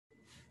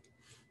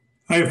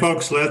Hi,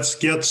 folks. Let's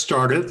get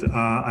started.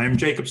 I'm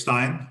Jacob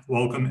Stein.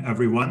 Welcome,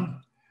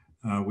 everyone.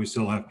 We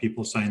still have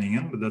people signing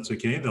in, but that's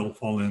okay. They'll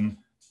fall in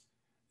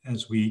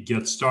as we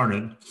get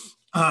started.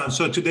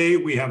 So today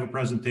we have a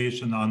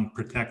presentation on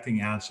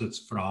protecting assets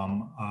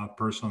from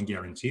personal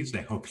guarantees.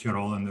 I hope you're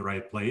all in the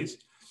right place.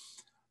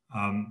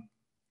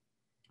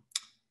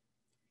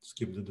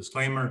 Skip the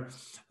disclaimer.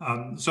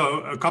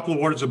 So a couple of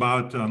words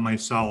about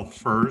myself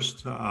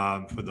first,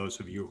 for those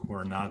of you who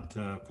are not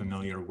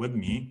familiar with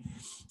me.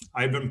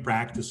 I've been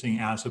practicing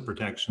asset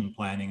protection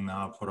planning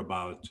now for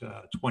about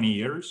 20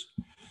 years.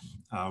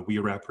 We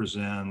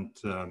represent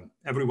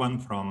everyone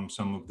from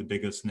some of the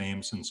biggest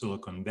names in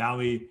Silicon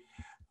Valley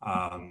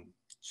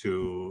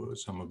to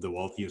some of the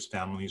wealthiest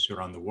families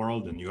around the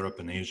world in Europe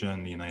and Asia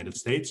and the United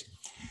States,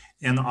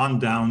 and on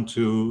down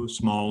to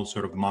small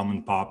sort of mom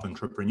and pop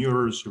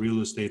entrepreneurs,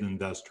 real estate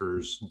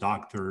investors,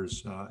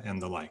 doctors,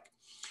 and the like.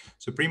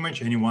 So pretty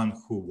much anyone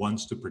who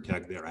wants to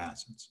protect their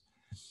assets.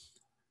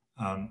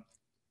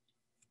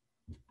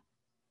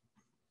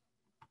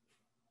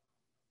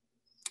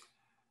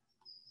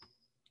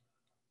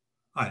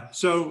 All right,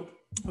 so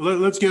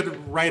let's get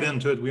right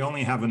into it. We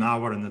only have an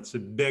hour and it's a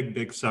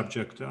big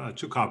subject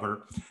to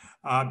cover.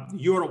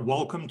 You're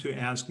welcome to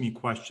ask me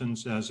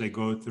questions as I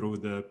go through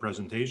the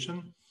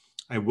presentation.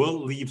 I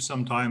will leave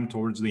some time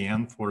towards the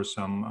end for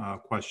some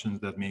questions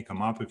that may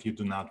come up if you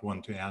do not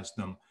want to ask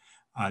them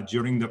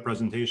during the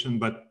presentation,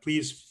 but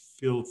please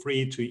feel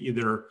free to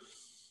either,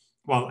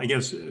 well, I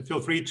guess feel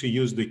free to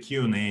use the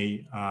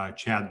Q&A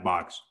chat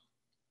box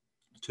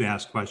to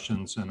ask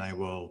questions, and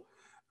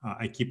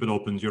I keep it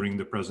open during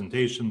the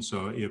presentation.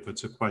 So if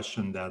it's a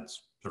question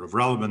that's sort of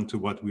relevant to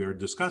what we are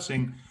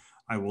discussing,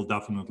 I will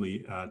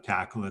definitely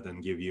tackle it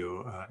and give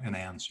you an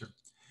answer.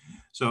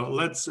 So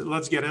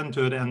let's get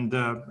into it. And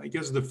I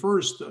guess the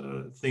first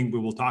thing we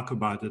will talk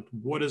about it,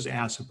 what is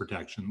asset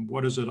protection?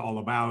 What is it all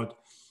about?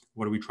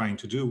 What are we trying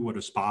to do? What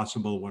is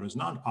possible? What is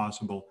not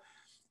possible?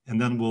 And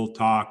then we'll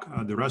talk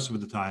the rest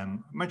of the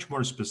time much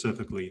more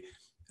specifically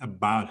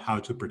about how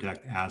to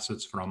protect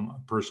assets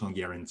from personal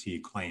guarantee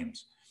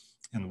claims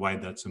and why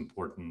that's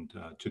important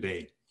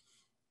today.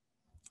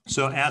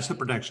 So asset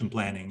protection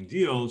planning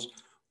deals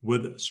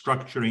with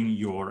structuring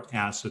your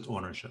asset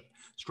ownership,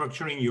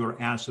 structuring your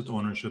asset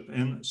ownership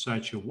in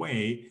such a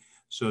way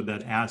so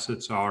that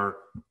assets are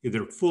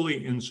either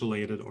fully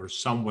insulated or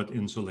somewhat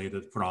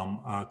insulated from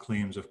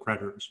claims of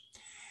creditors.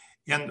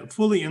 And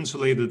fully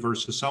insulated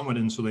versus somewhat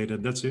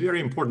insulated, that's a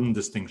very important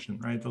distinction,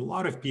 right? A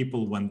lot of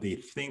people, when they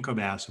think of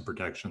asset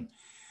protection,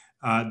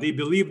 they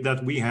believe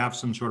that we have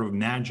some sort of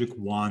magic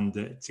wand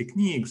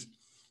techniques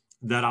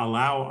that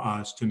allow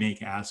us to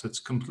make assets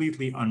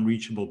completely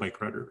unreachable by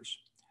creditors.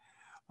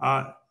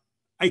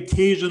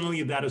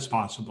 Occasionally that is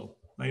possible,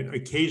 right?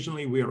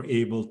 Occasionally we are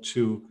able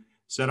to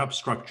set up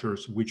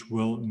structures which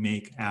will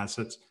make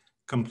assets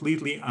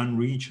completely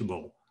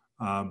unreachable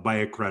by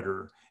a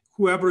creditor,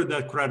 whoever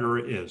that creditor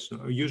is.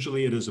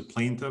 Usually it is a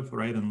plaintiff,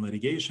 right, in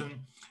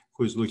litigation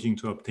who is looking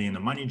to obtain a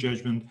money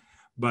judgment,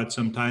 but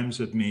sometimes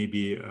it may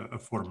be a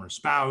former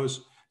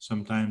spouse,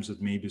 sometimes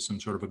it may be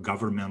some sort of a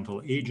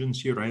governmental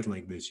agency, right,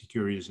 like the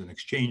Securities and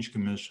Exchange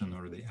Commission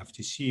or the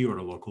FTC or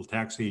a local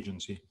tax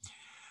agency.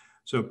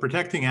 So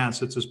protecting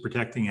assets is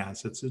protecting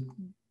assets. It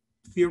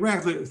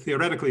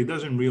theoretically, it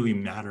doesn't really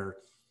matter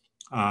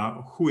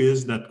who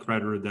is that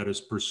creditor that is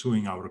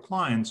pursuing our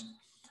clients,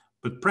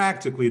 but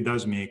practically it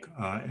does make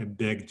a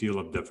big deal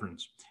of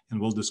difference. And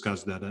we'll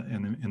discuss that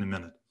in a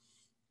minute.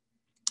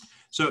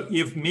 So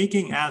if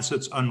making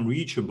assets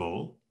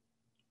unreachable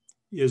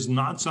is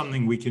not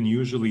something we can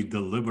usually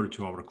deliver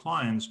to our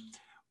clients,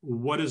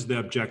 what is the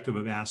objective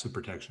of asset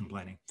protection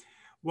planning?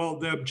 Well,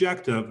 the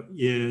objective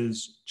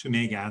is to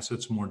make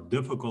assets more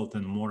difficult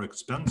and more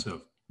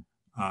expensive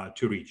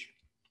to reach,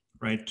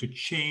 right? To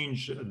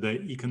change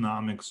the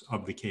economics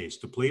of the case,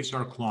 to place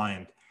our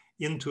client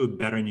into a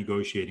better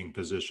negotiating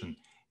position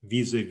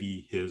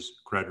vis-a-vis his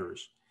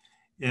creditors.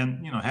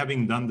 And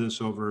having done this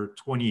over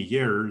 20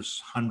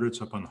 years, hundreds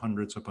upon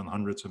hundreds upon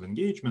hundreds of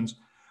engagements,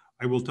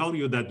 I will tell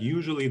you that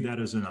usually that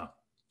is enough.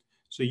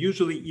 So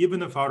usually,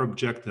 even if our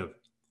objective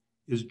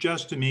is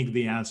just to make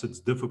the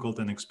assets difficult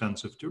and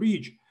expensive to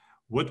reach,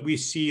 what we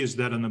see is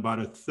that in about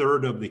a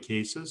third of the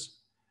cases,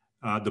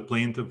 the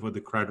plaintiff or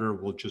the creditor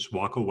will just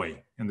walk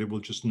away and they will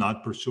just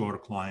not pursue our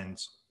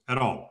clients at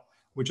all,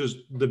 which is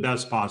the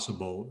best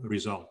possible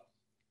result.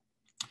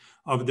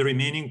 Of the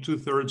remaining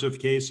 2/3 of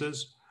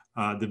cases,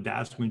 the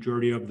vast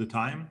majority of the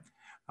time,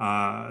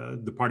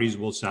 the parties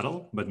will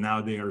settle, but now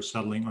they are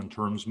settling on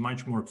terms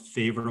much more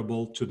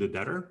favorable to the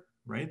debtor,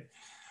 right?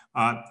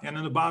 And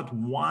in about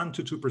 1%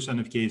 to 2%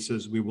 of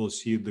cases, we will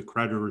see the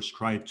creditors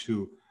try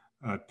to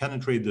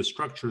penetrate the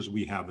structures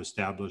we have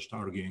established,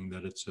 arguing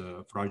that it's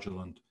a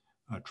fraudulent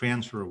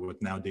transfer,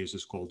 what nowadays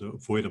is called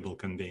avoidable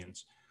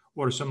conveyance,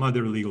 or some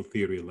other legal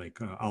theory like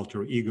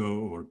alter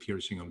ego or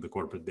piercing of the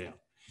corporate veil.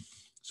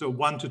 So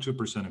 1% to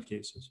 2% of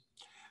cases.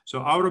 So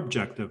our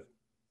objective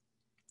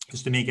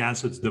is to make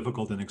assets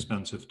difficult and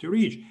expensive to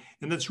reach.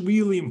 And that's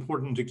really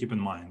important to keep in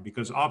mind,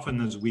 because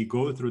often as we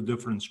go through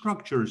different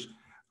structures,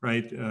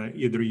 right?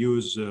 Either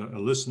use a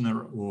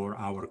listener or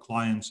our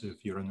clients,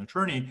 if you're an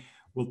attorney,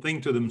 will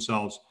think to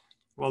themselves,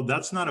 well,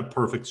 that's not a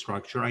perfect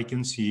structure. I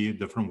can see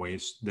different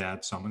ways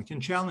that someone can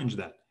challenge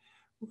that.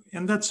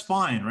 And that's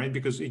fine, right?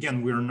 Because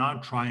again, we're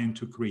not trying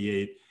to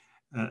create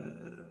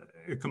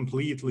a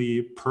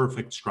completely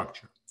perfect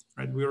structure,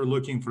 right? We are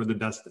looking for the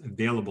best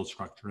available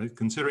structure, right?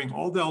 Considering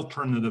all the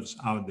alternatives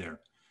out there,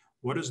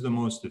 what is the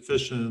most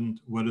efficient,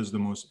 what is the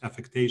most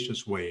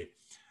efficacious way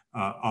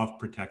of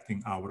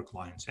protecting our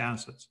clients'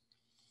 assets?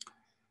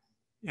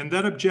 And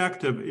that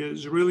objective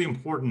is really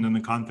important in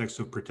the context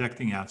of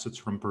protecting assets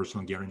from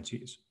personal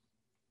guarantees.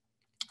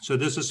 So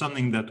this is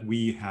something that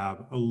we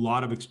have a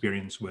lot of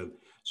experience with.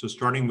 So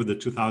starting with the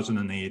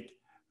 2008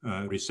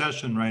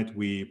 recession, right?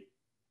 We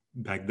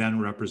back then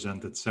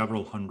represented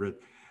several hundred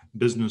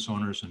business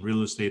owners and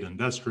real estate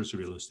investors,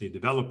 real estate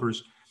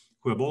developers,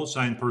 who have all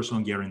signed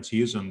personal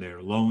guarantees on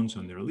their loans,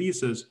 on their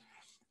leases.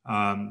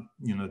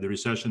 The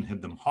recession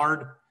hit them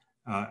hard.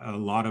 A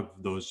lot of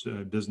those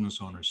business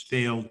owners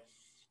failed,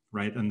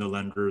 right? And the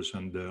lenders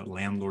and the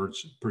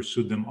landlords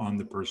pursued them on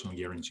the personal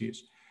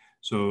guarantees.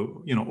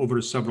 So, over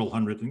several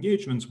hundred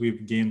engagements,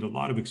 we've gained a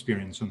lot of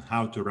experience on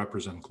how to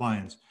represent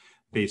clients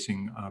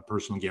facing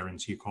personal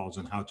guarantee calls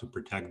and how to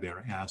protect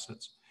their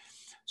assets.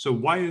 So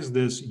why is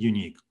this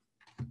unique?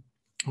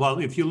 Well,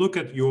 if you look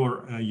at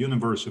your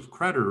universe of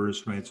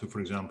creditors, right? So for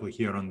example,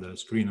 here on the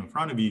screen in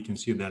front of you, you can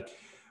see that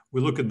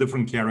we look at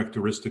different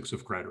characteristics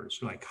of creditors,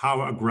 like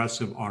how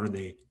aggressive are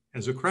they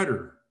as a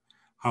creditor?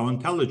 How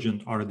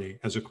intelligent are they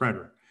as a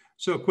creditor?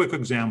 So a quick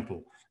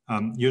example,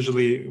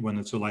 usually when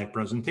it's a live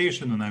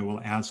presentation and I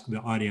will ask the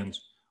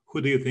audience, who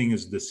do you think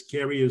is the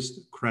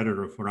scariest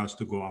creditor for us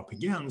to go up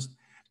against?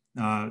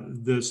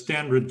 The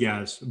standard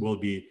guess will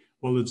be,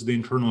 well, it's the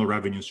Internal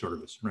Revenue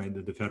Service, right?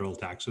 The federal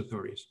tax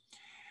authorities.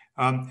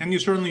 And you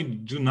certainly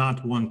do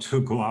not want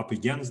to go up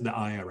against the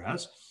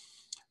IRS,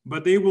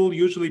 but they will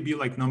usually be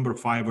like number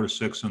 5 or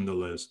 6 on the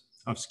list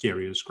of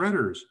scariest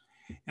creditors.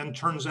 And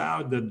turns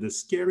out that the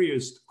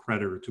scariest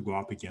creditor to go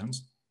up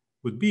against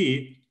would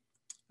be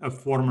a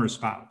former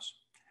spouse,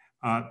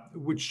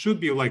 which should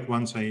be like,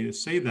 once I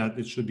say that,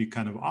 it should be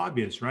kind of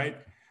obvious, right?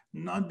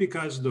 Not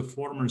because the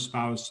former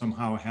spouse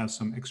somehow has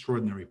some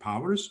extraordinary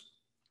powers.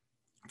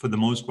 For the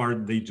most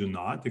part, they do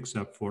not,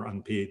 except for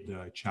unpaid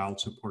child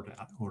support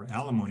or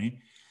alimony.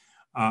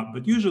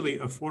 But usually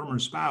a former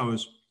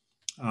spouse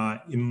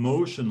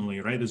emotionally,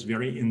 right, is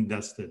very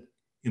invested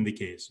in the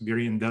case,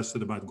 very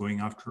invested about going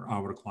after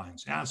our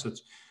client's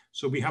assets.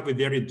 So we have a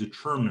very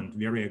determined,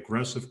 very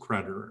aggressive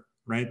creditor,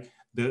 right?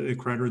 The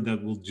creditor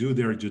that will do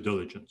their due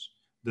diligence,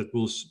 that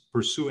will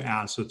pursue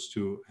assets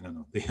to,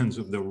 the ends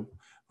of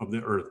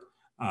the earth,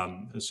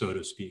 so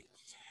to speak.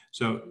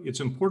 So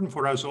it's important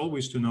for us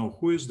always to know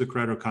who is the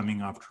creditor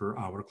coming after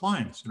our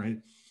clients, right?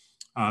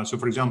 So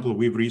for example,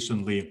 we've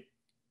recently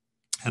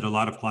had a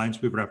lot of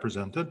clients we've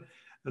represented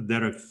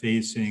that are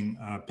facing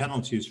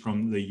penalties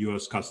from the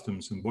US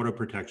Customs and Border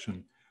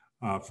Protection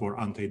for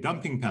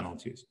anti-dumping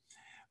penalties.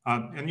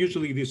 And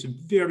usually these are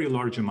very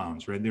large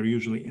amounts, right? They're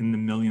usually in the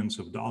millions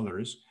of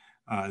dollars,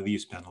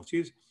 these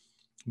penalties.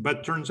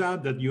 But turns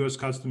out that US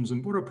Customs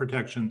and Border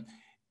Protection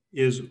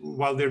is,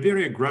 while they're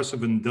very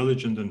aggressive and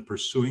diligent in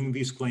pursuing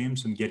these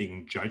claims and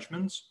getting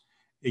judgments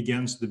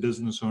against the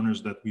business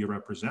owners that we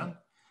represent,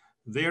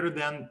 they're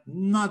then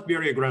not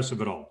very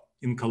aggressive at all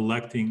in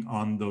collecting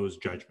on those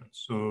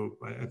judgments. So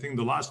I think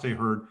the last I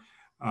heard,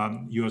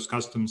 US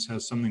Customs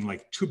has something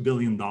like $2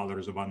 billion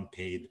of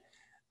unpaid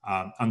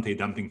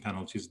anti-dumping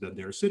penalties that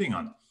they're sitting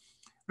on,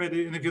 right?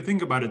 And if you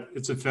think about it,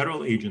 it's a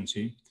federal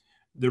agency.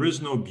 There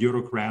is no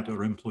bureaucrat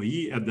or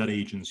employee at that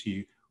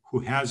agency who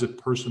has a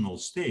personal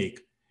stake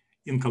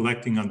in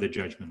collecting on the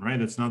judgment,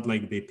 right? It's not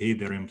like they pay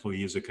their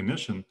employees a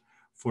commission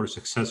for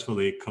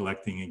successfully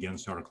collecting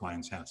against our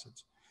clients'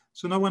 assets.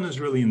 So no one is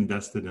really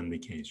invested in the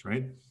case,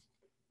 right?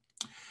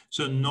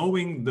 So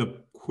knowing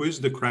who is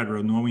the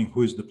creditor, knowing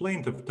who is the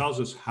plaintiff tells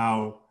us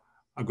how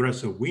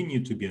aggressive we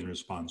need to be in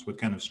response, what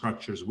kind of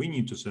structures we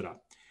need to set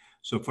up.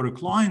 So for a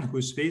client who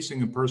is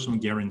facing a personal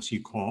guarantee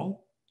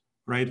call,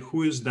 right,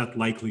 who is that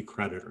likely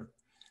creditor?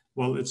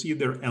 Well, it's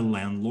either a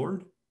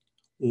landlord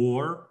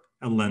or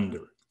a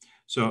lender.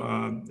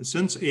 So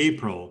since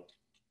April,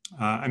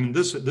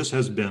 this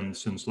has been,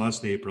 since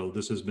last April,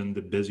 this has been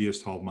the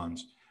busiest 12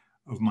 months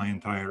of my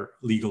entire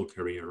legal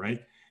career, right?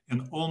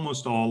 And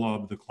almost all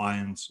of the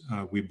clients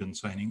we've been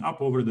signing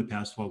up over the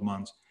past 12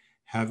 months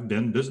have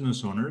been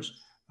business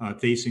owners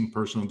facing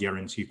personal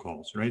guarantee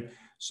calls, right?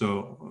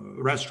 So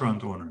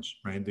restaurant owners,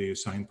 right? They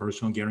sign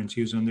personal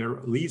guarantees on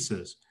their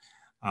leases.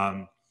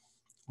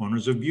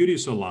 Owners of beauty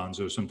salons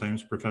or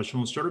sometimes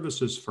professional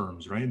services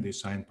firms, right? They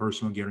sign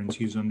personal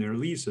guarantees on their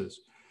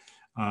leases.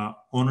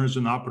 Owners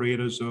and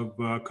operators of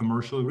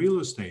commercial real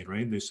estate,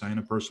 right? They sign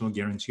a personal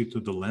guarantee to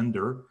the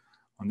lender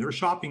on their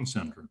shopping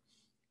center.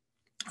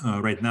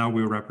 Right now,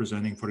 we're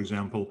representing, for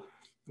example,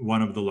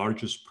 one of the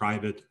largest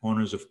private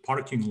owners of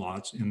parking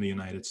lots in the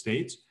United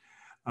States.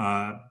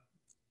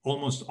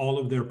 Almost all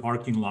of their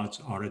parking lots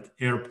are at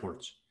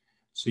airports.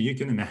 So you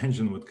can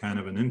imagine what kind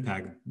of an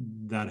impact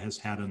that has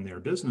had on their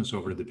business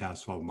over the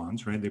past 12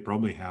 months, right? They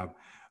probably have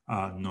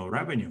no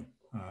revenue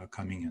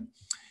coming in.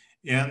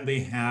 And they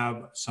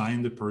have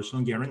signed a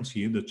personal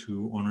guarantee. The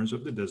two owners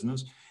of the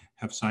business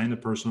have signed a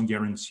personal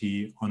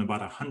guarantee on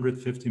about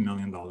 $150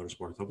 million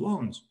worth of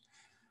loans.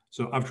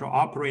 So after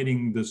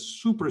operating this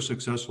super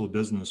successful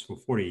business for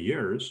 40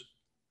 years,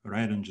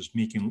 right, and just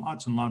making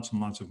lots and lots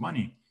and lots of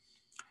money,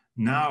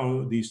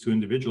 now these two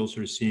individuals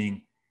are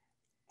seeing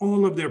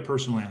all of their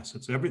personal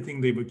assets, everything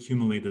they've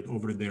accumulated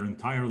over their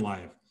entire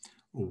life,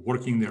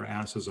 working their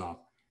asses off,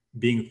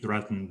 being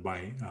threatened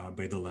by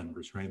the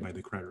lenders, right, by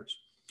the creditors.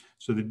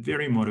 So they're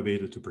very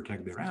motivated to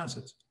protect their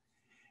assets.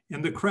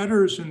 And the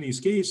creditors in these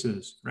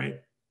cases,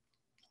 right,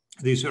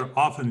 these are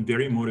often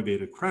very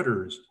motivated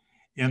creditors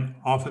and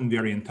often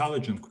very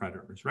intelligent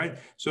creditors, right?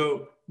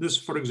 So this,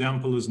 for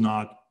example, is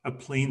not a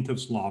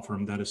plaintiff's law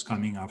firm that is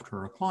coming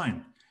after a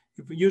client.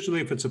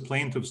 Usually if it's a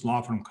plaintiff's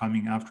law firm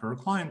coming after a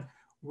client,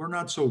 we're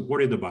not so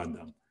worried about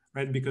them,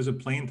 right? Because a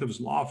plaintiff's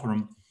law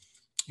firm,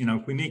 you know,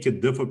 if we make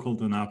it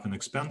difficult enough and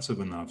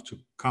expensive enough to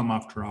come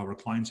after our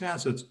clients'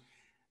 assets,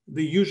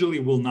 they usually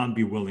will not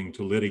be willing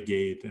to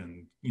litigate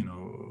and, you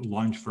know,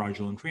 launch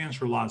fraudulent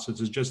transfer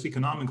lawsuits. It just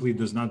economically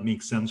does not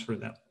make sense for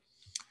them.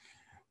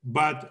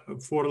 But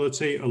for, let's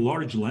say, a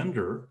large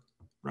lender,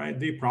 right,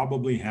 they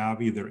probably have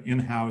either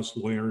in-house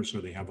lawyers or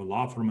they have a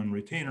law firm and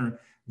retainer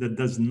that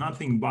does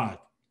nothing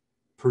but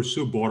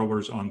pursue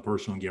borrowers on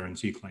personal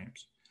guarantee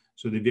claims.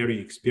 So they're very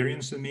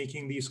experienced in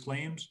making these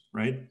claims,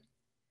 right?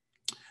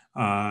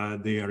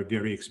 They are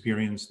very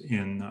experienced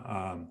in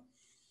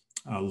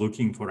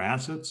looking for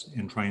assets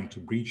and trying to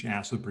breach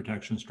asset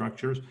protection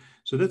structures.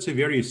 So that's a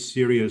very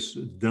serious,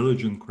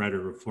 diligent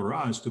creditor for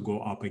us to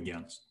go up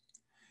against.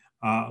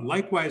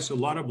 Likewise, a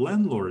lot of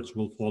landlords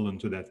will fall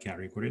into that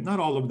category. Not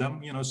all of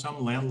them, you know,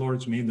 some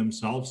landlords may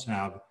themselves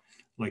have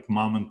like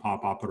mom and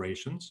pop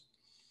operations,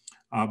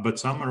 but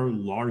some are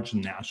large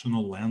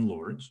national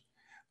landlords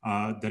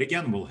that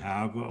again will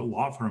have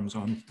law firms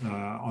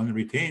on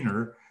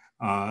retainer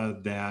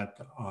that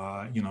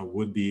you know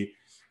would be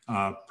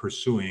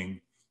pursuing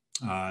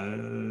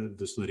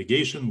this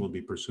litigation, will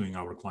be pursuing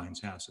our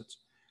clients' assets.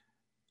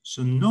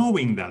 So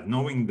knowing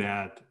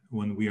that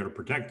when we are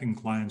protecting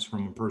clients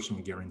from a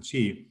personal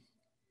guarantee,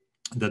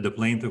 that the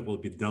plaintiff will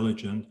be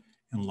diligent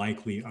and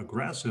likely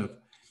aggressive,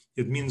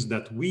 it means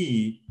that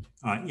we,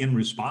 in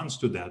response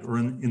to that or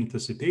in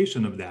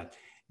anticipation of that,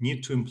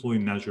 need to employ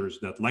measures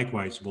that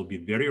likewise will be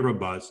very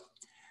robust,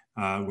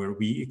 where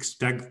we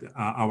expect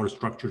our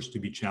structures to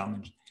be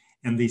challenged,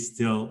 and they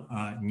still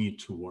need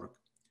to work.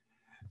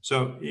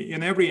 So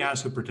in every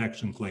asset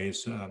protection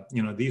case,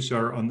 you know, these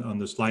are on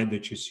the slide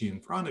that you see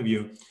in front of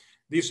you,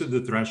 these are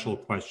the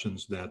threshold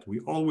questions that we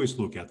always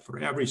look at for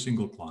every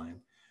single client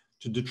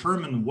to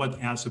determine what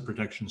asset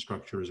protection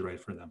structure is right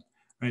for them,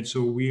 right?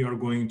 So we are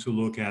going to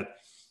look at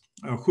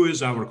who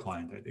is our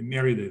client? Are they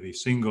married? Are they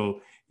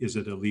single? Is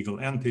it a legal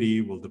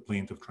entity? Will the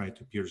plaintiff try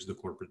to pierce the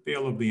corporate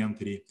veil of the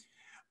entity?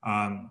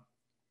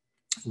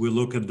 We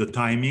look at the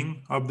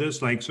timing of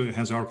this, like, so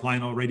has our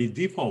client already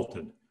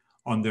defaulted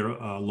on their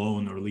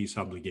loan or lease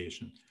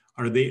obligation?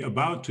 Are they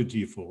about to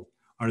default?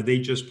 Are they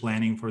just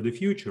planning for the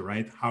future,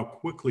 right? How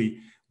quickly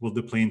will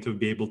the plaintiff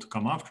be able to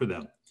come after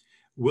them?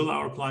 Will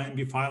our client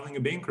be filing a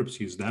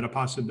bankruptcy? Is that a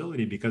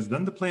possibility? Because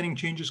then the planning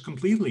changes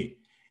completely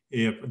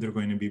if they're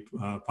going to be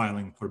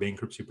filing for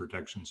bankruptcy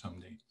protection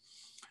someday.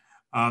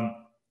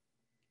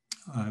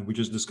 We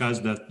just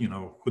discussed that, you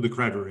know, who the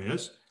creditor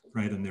is,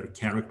 right? And their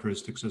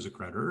characteristics as a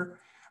creditor.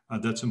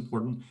 That's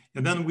important.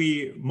 And then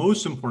we,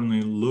 most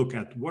importantly, look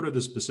at what are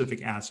the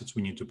specific assets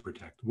we need to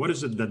protect? What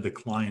is it that the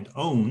client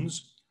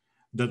owns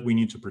that we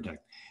need to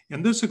protect?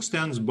 And this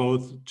extends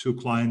both to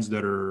clients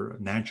that are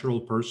natural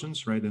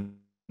persons, right, and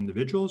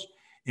individuals,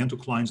 and to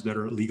clients that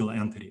are legal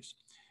entities.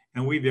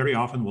 And we very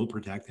often will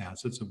protect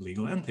assets of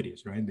legal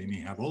entities, right? They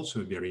may have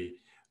also very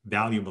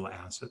valuable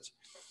assets.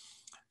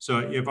 So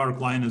if our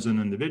client is an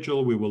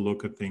individual, we will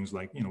look at things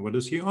like, you know, what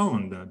does he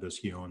own? Does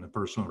he own a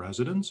personal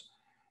residence?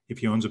 If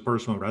he owns a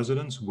personal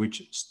residence,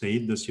 which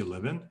state does he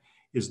live in?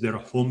 Is there a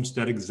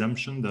homestead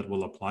exemption that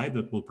will apply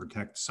that will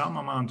protect some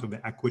amount of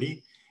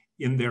equity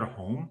in their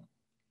home?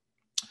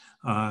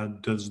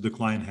 Does the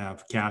client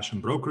have cash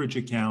and brokerage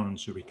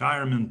accounts,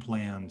 retirement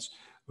plans,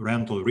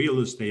 rental real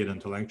estate,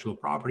 intellectual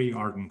property,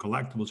 art and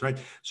collectibles, right?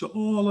 So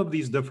all of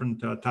these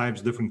different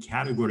types, different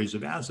categories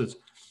of assets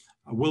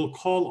will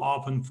call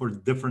often for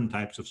different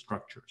types of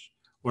structures,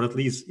 or at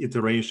least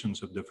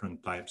iterations of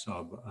different types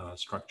of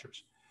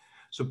structures.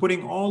 So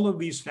putting all of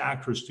these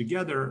factors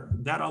together,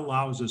 that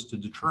allows us to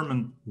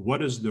determine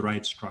what is the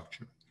right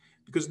structure,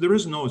 because there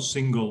is no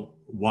single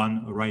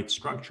one right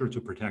structure to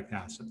protect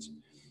assets,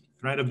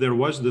 right? If there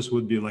was, this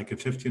would be like a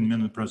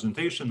 15-minute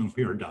presentation and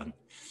we are done.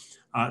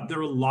 There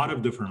are a lot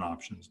of different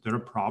options. There are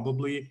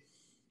probably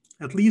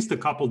at least a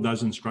couple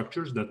dozen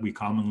structures that we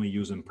commonly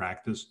use in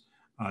practice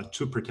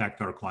to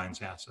protect our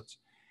clients' assets.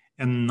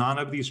 And none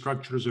of these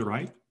structures are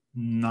right.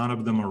 None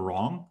of them are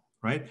wrong,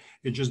 right?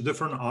 It's just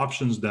different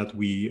options that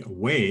we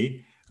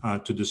weigh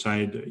to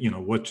decide, you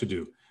know, what to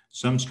do.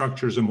 Some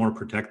structures are more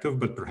protective,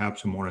 but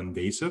perhaps more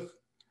invasive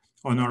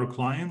on our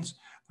clients,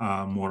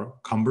 more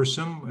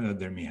cumbersome.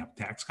 They may have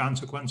tax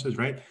consequences,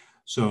 right?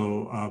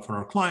 So for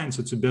our clients,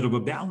 it's a bit of a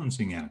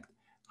balancing act.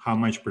 How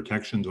much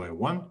protection do I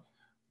want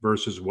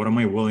versus what am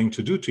I willing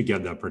to do to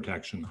get that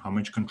protection? How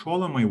much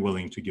control am I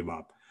willing to give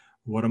up?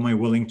 What am I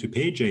willing to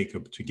pay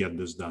Jacob to get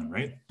this done,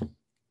 right?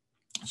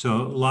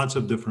 So lots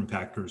of different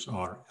factors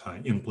are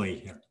in play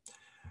here.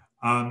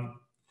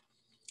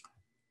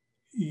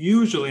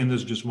 Usually, and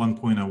there's just one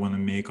point I want to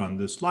make on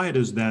this slide,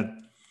 is that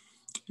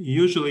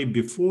usually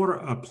before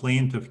a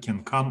plaintiff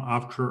can come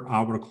after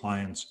our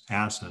client's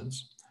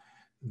assets,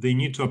 they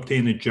need to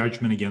obtain a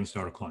judgment against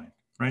our client,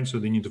 right? So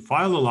they need to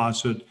file a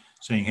lawsuit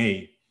saying,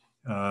 hey,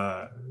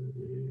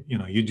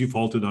 you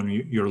defaulted on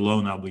your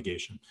loan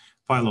obligation.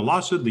 File a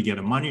lawsuit, they get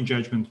a money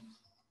judgment.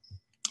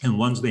 And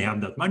once they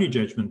have that money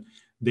judgment,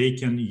 they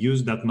can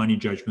use that money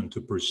judgment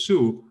to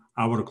pursue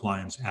our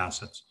client's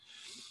assets.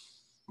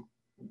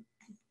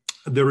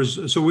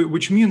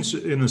 Which means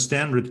in a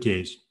standard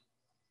case,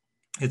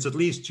 it's at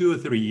least 2 or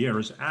 3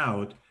 years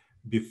out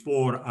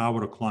before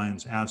our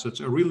client's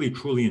assets are really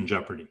truly in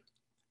jeopardy,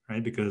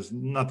 right? Because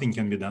nothing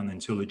can be done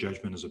until a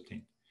judgment is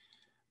obtained.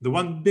 The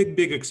one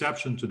big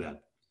exception to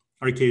that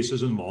are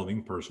cases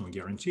involving personal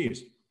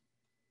guarantees.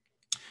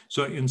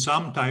 So in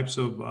some types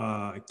of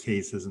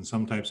cases, in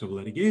some types of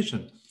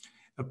litigation,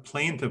 a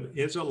plaintiff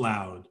is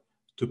allowed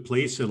to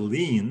place a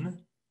lien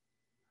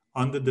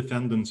on the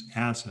defendant's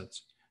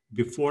assets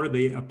before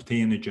they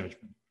obtain a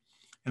judgment.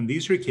 And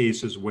these are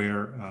cases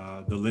where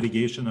the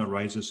litigation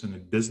arises in a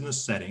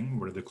business setting,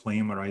 where the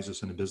claim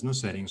arises in a business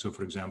setting. So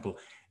for example,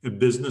 a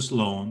business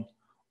loan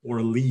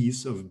or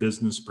lease of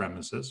business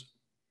premises,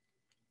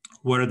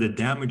 where the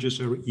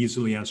damages are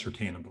easily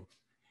ascertainable.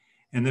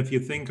 And if you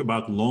think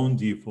about loan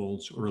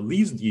defaults or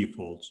lease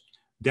defaults,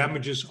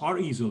 damages are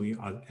easily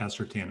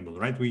ascertainable,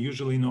 right? We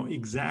usually know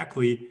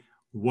exactly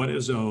what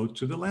is owed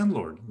to the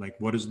landlord, like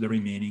what is the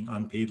remaining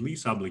unpaid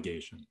lease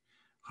obligation,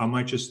 how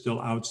much is still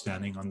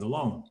outstanding on the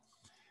loan.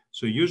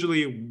 So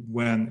usually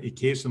when a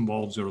case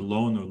involves a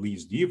loan or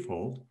lease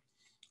default,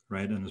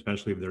 right, and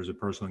especially if there's a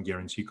personal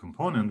guarantee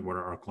component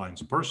where our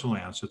client's personal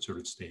assets are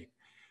at stake,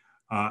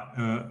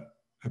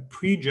 a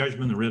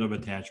pre-judgment writ of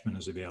attachment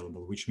is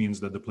available, which means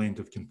that the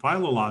plaintiff can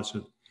file a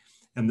lawsuit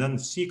and then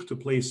seek to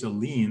place a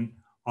lien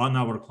on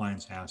our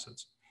client's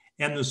assets.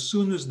 And as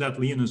soon as that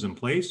lien is in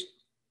place,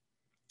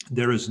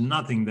 there is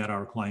nothing that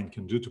our client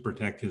can do to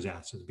protect his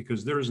assets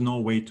because there is no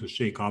way to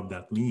shake off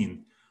that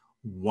lien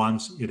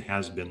once it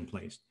has been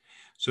placed.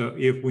 So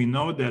if we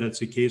know that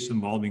it's a case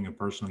involving a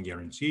personal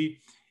guarantee,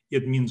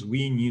 it means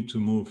we need to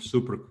move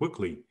super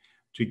quickly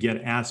to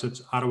get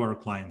assets out of our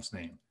client's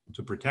name,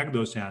 to protect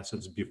those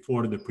assets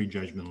before the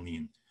prejudgment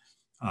lien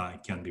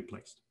can be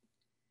placed.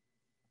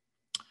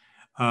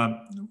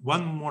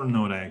 One more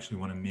note I actually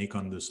want to make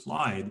on this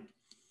slide.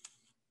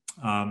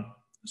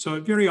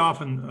 So very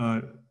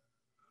often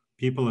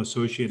people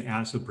associate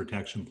asset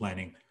protection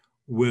planning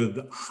with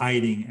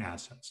hiding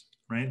assets,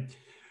 right?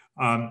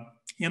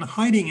 And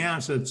hiding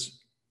assets,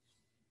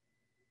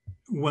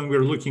 when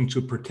we're looking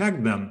to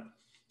protect them,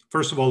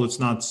 first of all, it's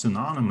not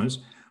synonymous,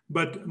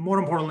 but more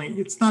importantly,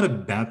 it's not a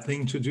bad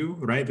thing to do,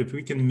 right? If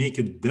we can make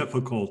it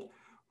difficult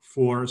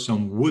for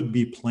some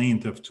would-be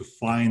plaintiff to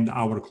find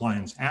our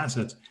client's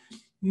assets,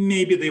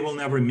 maybe they will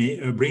never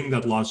bring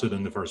that lawsuit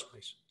in the first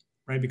place,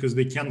 right? Because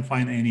they can't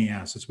find any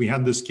assets. We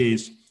had this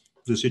case,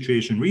 the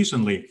situation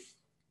recently,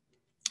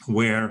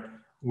 where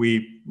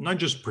we not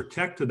just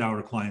protected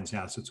our client's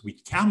assets, we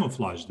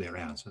camouflaged their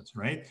assets,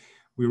 right?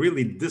 We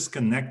really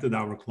disconnected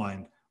our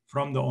client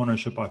from the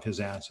ownership of his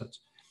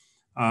assets.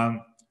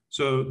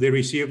 So they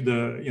received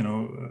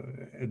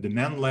a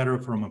demand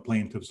letter from a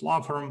plaintiff's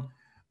law firm.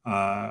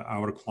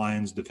 Our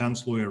client's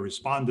defense lawyer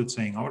responded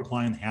saying, our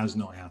client has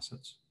no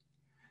assets.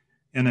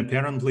 And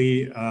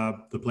apparently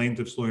the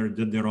plaintiff's lawyer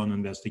did their own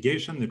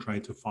investigation. They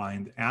tried to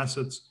find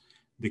assets.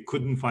 They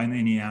couldn't find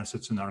any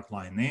assets in our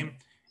client name.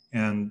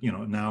 And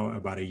now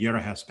about a year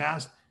has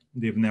passed.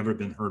 They've never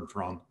been heard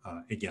from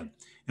again.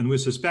 And we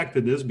suspect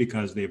it is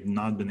because they've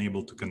not been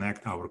able to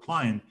connect our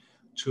client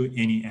to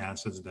any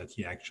assets that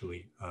he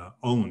actually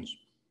owns.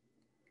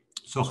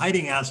 So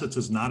hiding assets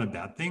is not a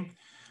bad thing,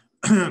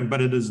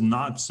 but it is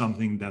not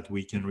something that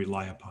we can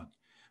rely upon.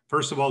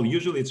 First of all,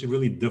 usually it's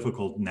really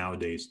difficult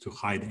nowadays to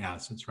hide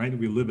assets, right?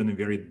 We live in a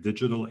very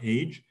digital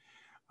age.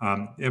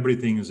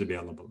 Everything is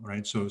available,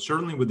 right? So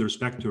certainly with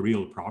respect to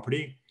real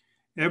property,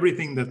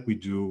 everything that we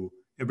do,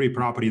 every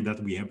property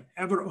that we have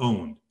ever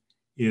owned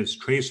is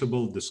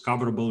traceable,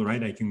 discoverable,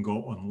 right? I can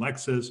go on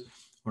Lexus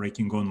or I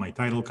can go on my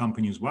title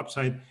company's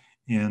website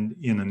and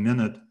in a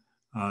minute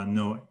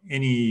know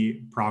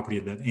any property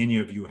that any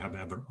of you have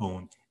ever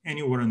owned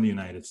anywhere in the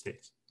United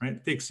States, right?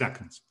 It takes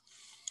seconds.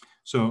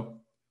 So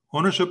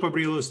ownership of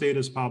real estate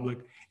is public.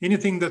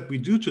 Anything that we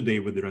do today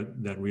with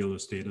that real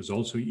estate is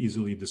also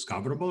easily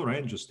discoverable,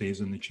 right? It just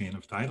stays in the chain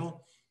of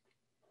title.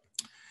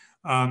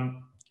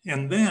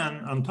 And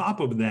then on top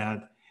of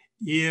that,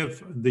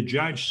 if the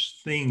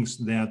judge thinks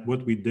that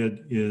what we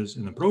did is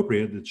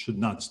inappropriate, it should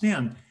not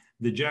stand,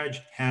 the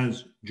judge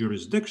has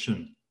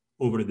jurisdiction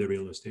over the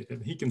real estate,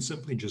 and he can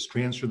simply just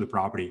transfer the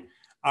property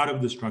out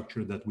of the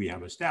structure that we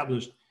have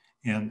established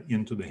and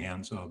into the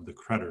hands of the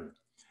creditor.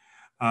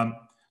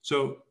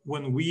 So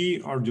when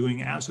we are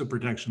doing asset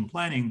protection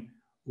planning,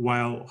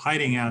 while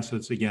hiding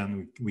assets,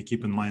 again, we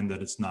keep in mind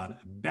that it's not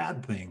a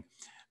bad thing.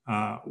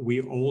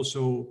 We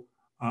also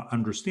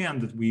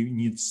understand that we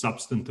need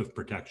substantive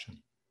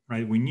protection,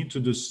 right? We need to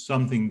do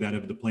something that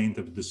if the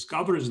plaintiff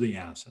discovers the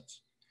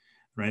assets,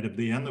 right, at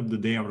the end of the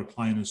day, our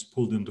client is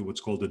pulled into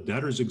what's called a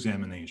debtor's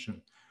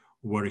examination,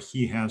 where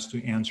he has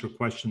to answer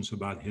questions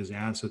about his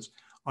assets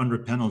under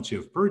penalty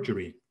of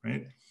perjury,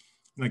 right?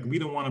 Like, we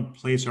don't want to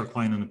place our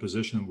client in a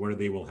position where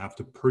they will have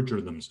to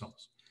perjure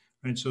themselves,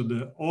 right?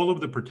 So all of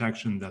the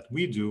protection that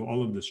we do,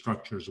 all of the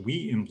structures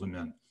we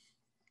implement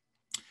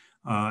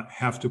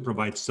have to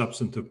provide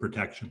substantive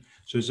protection.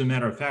 So as a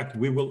matter of fact,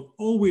 we will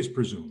always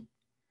presume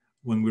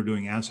when we're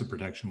doing asset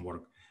protection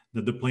work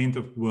that the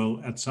plaintiff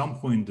will at some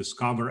point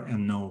discover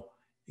and know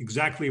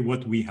exactly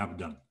what we have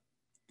done.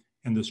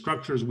 And the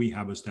structures we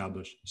have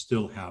established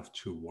still have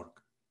to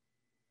work.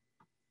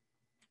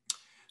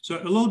 So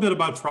a little bit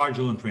about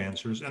fraudulent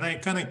transfers, and I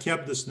kind of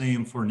kept this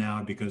name for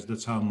now because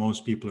that's how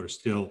most people are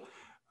still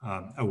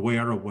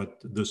aware of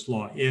what this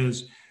law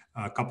is.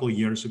 A couple of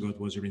years ago, it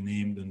was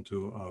renamed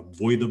into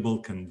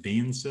Voidable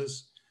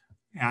Conveyances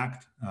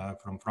Act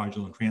from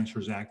Fraudulent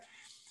Transfers Act.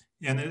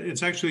 And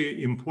it's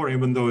actually important,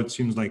 even though it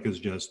seems like it's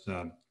just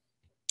a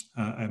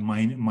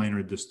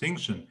minor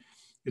distinction.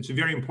 It's a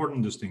very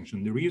important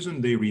distinction. The reason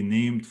they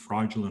renamed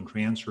fraudulent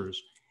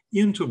transfers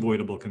into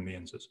voidable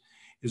conveyances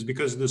is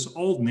because this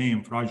old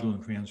name,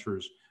 fraudulent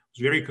transfers,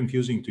 was very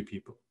confusing to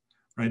people,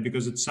 right?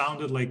 Because it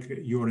sounded like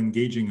you're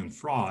engaging in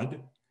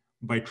fraud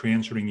by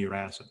transferring your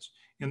assets.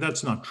 And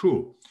that's not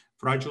true.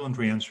 Fraudulent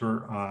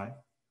transfer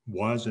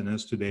was and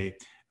is today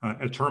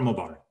a term of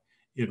art.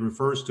 It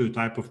refers to a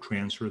type of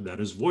transfer that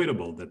is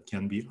voidable, that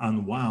can be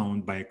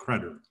unwound by a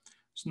creditor.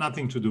 It's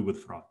nothing to do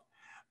with fraud.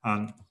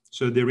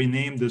 So they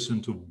renamed this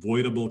into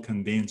Voidable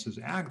Conveyances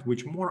Act,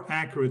 which more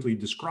accurately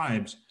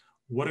describes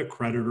what a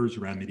creditor's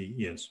remedy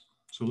is.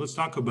 So let's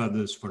talk about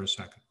this for a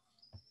second.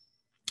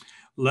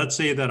 Let's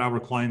say that our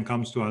client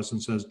comes to us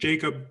and says,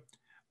 Jacob,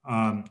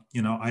 I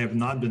have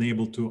not been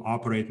able to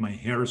operate my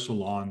hair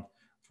salon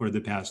for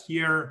the past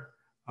year.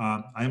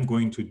 I'm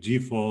going to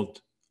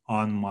default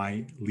on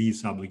my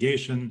lease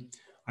obligation.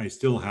 I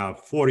still have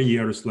 40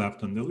 years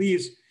left on the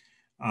lease.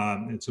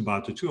 It's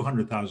about a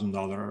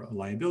 $200,000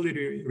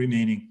 liability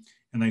remaining,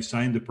 and I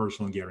signed the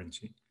personal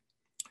guarantee.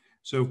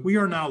 So if we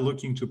are now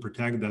looking to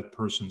protect that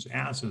person's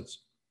assets,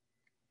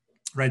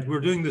 right, we're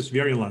doing this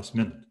very last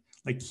minute.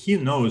 Like, he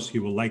knows he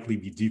will likely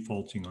be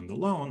defaulting on the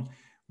loan,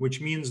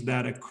 which means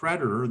that a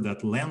creditor,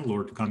 that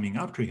landlord coming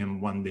after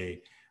him one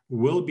day,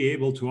 will be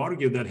able to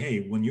argue that,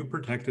 hey, when you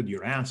protected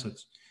your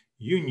assets,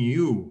 you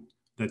knew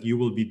that you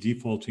will be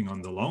defaulting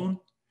on the loan.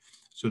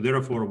 So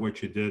therefore,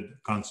 what you did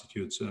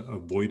constitutes a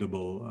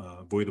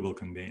voidable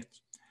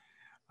conveyance.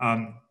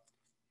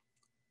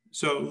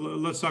 So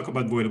let's talk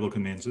about voidable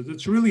conveyances.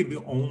 It's really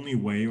the only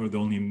way, or the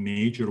only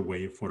major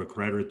way, for a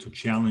creditor to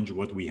challenge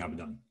what we have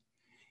done.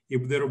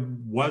 If there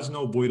was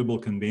no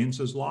voidable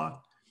conveyances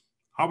law,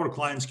 our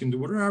clients can do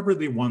whatever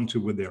they want to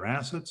with their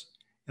assets,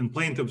 and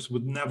plaintiffs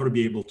would never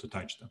be able to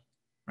touch them,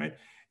 right?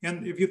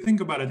 And if you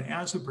think about it,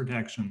 asset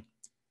protection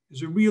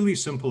is a really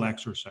simple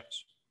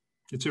exercise.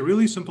 It's a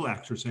really simple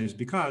exercise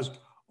because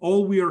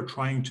all we are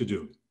trying to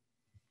do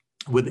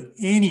with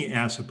any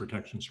asset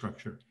protection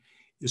structure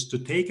is to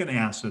take an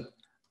asset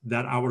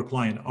that our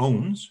client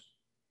owns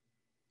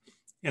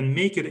and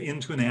make it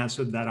into an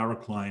asset that our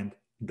client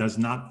does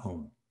not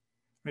own,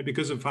 right?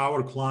 Because if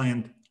our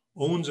client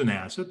owns an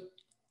asset,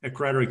 a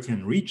creditor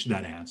can reach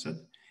that asset.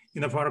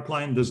 And if our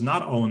client does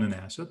not own an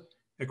asset,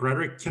 a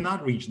creditor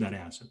cannot reach that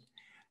asset.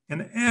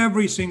 And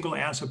every single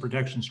asset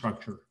protection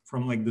structure,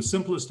 from like the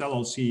simplest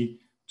LLC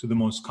to the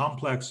most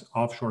complex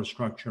offshore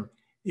structure,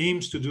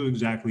 aims to do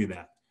exactly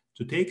that,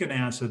 to take an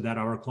asset that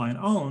our client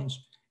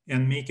owns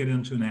and make it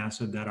into an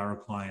asset that our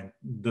client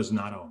does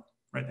not own,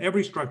 right?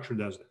 Every structure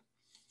does that.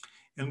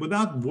 And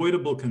without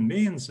Voidable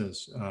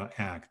Conveyances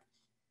Act,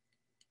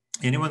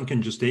 anyone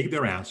can just take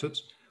their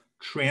assets,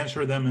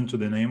 transfer them into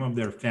the name of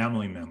their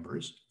family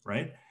members,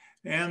 right?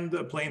 And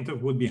the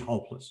plaintiff would be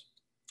helpless,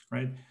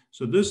 right?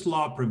 So this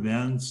law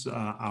prevents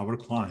our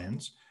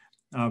clients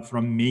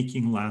from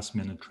making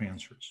last-minute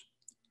transfers.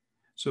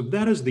 So if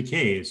that is the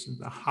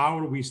case, how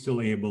are we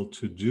still able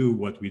to do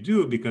what we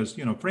do? Because,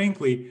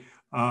 frankly,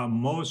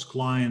 most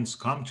clients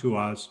come to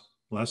us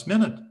last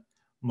minute.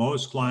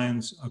 Most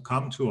clients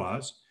come to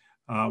us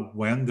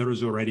when there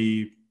is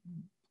already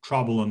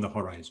trouble on the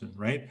horizon,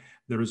 right?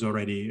 There is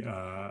already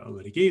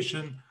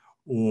litigation,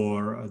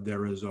 or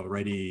there is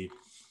already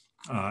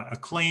a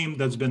claim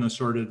that's been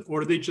asserted,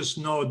 or they just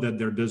know that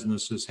their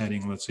business is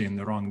heading, let's say, in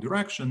the wrong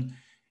direction.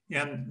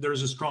 And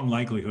there's a strong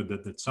likelihood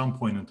that at some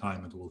point in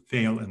time it will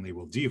fail and they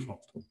will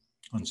default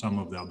on some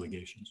of the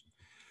obligations.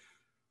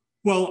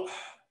 Well,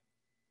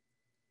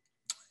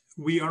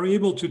 we are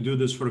able to do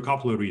this for a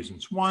couple of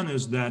reasons. One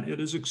is that it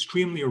is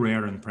extremely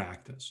rare in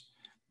practice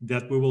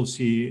that we will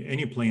see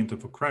any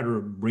plaintiff or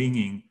creditor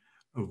bringing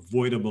a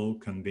voidable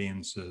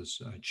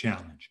conveyances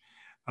challenge.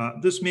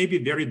 This may be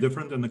very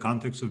different in the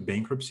context of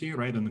bankruptcy,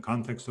 right? In the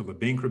context of a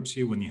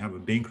bankruptcy, when you have a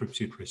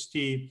bankruptcy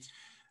trustee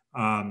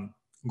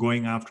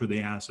going after the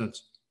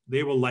assets,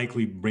 they will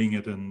likely bring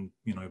it in,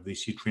 if they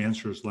see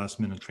transfers, last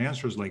minute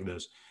transfers like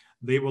this,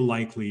 they will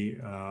likely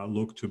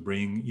look to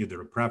bring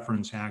either a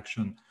preference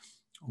action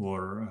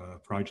or a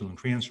fraudulent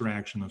transfer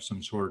action of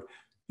some sort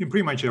in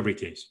pretty much every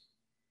case,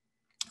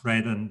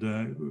 right? And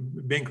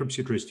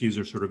bankruptcy trustees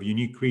are sort of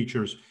unique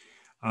creatures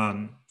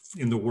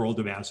in the world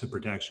of asset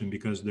protection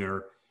because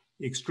they're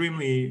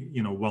extremely,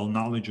 well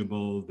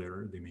knowledgeable.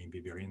 They may be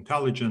very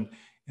intelligent,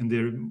 and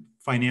they're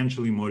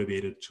financially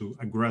motivated to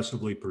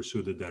aggressively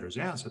pursue the debtor's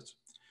assets.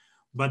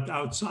 But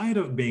outside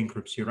of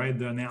bankruptcy, right,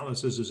 the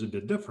analysis is a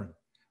bit different.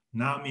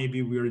 Now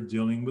maybe we're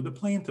dealing with a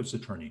plaintiff's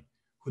attorney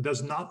who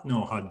does not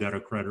know how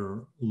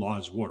debtor-creditor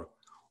laws work,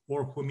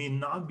 or who may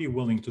not be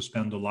willing to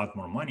spend a lot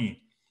more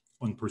money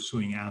on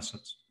pursuing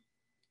assets.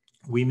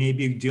 We may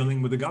be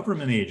dealing with a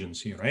government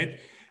agency, right?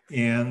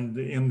 And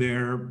in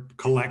their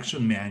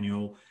collection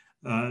manual,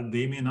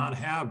 they may not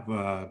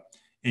have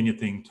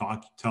anything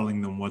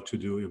telling them what to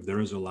do if there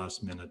is a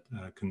last-minute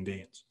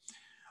conveyance.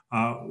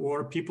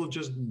 Or people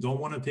just don't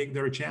want to take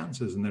their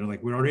chances, and they're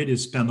like, we already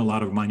spent a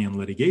lot of money on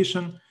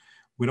litigation.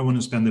 We don't want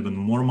to spend even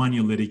more money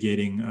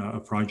litigating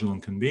a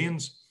fraudulent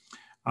conveyance.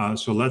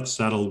 So let's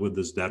settle with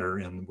this debtor,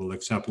 and we'll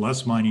accept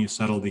less money,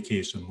 settle the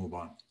case, and move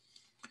on.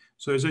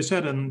 So as I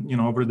said,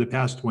 over the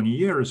past 20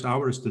 years,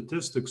 our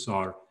statistics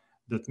are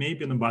that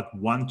maybe in about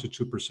 1%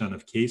 to 2%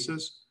 of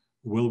cases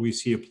will we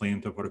see a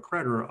plaintiff or a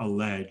creditor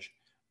allege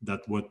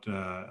that what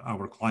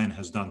our client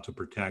has done to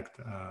protect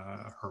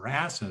her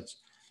assets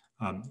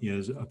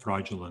is a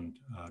fraudulent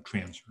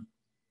transfer.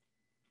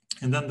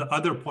 And then the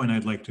other point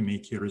I'd like to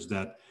make here is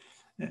that,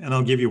 and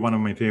I'll give you one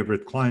of my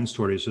favorite client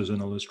stories as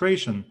an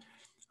illustration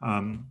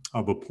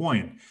of a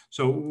point.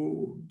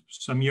 So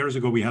some years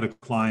ago, we had a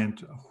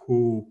client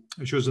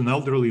she was an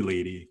elderly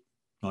lady,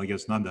 well, I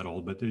guess not that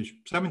old, but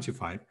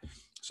 75,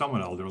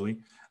 somewhat elderly,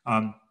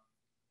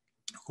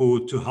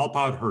 who, to help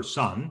out her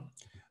son,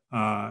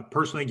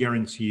 personally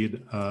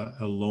guaranteed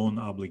a loan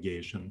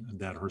obligation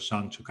that her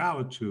son took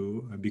out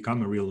to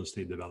become a real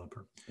estate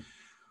developer.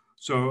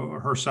 So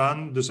her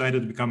son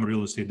decided to become a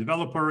real estate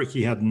developer.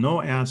 He had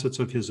no assets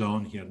of his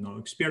own. He had no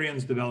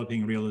experience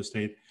developing real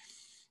estate.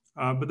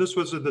 But this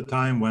was at the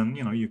time when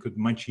you could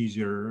much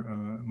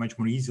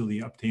more easily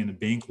obtain a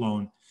bank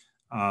loan.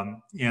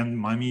 And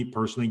mommy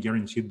personally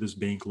guaranteed this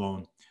bank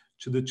loan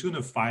to the tune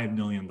of $5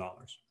 million.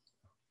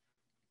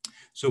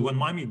 So when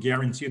mommy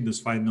guaranteed this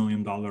 $5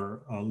 million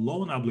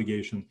loan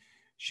obligation,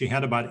 she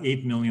had about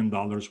 $8 million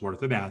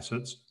worth of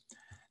assets.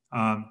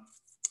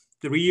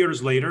 3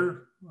 years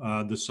later,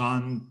 the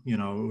son,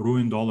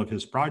 ruined all of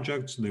his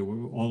projects. They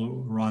were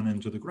all run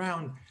into the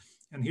ground,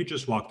 and he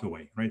just walked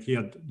away, right? He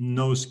had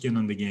no skin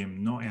in the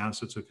game, no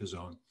assets of his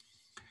own.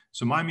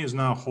 So mommy is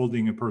now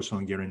holding a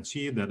personal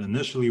guarantee that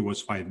initially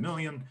was $5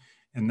 million,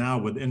 and now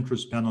with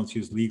interest,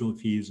 penalties, legal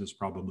fees is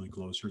probably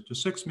closer to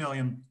 $6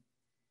 million.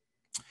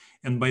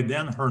 And by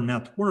then, her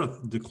net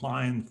worth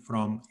declined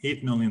from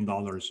 $8 million,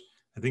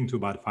 I think, to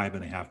about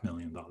 $5.5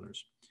 million.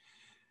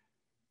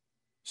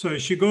 So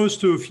she goes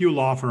to a few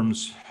law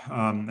firms,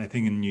 I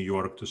think in New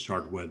York to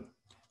start with.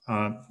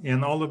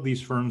 And all of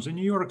these firms in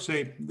New York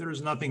say,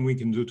 there's nothing we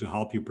can do to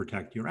help you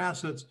protect your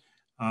assets.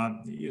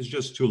 It's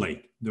just too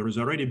late. There has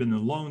already been a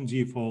loan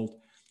default.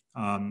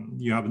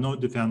 You have no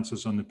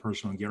defenses on the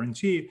personal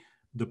guarantee.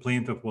 The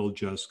plaintiff will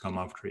just come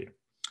after you,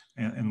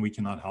 and we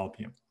cannot help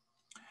you.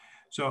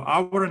 So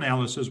our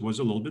analysis was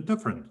a little bit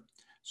different.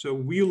 So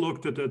we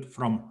looked at it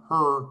from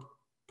her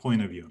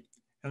point of view.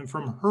 And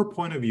from her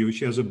point of view,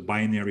 she has a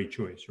binary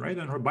choice, right?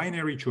 And her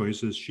binary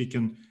choice is she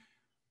can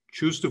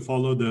choose to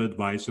follow the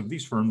advice of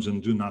these firms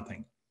and do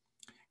nothing.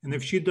 And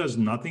if she does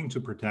nothing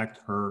to protect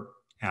her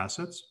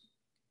assets,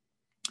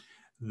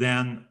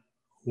 then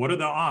what are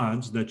the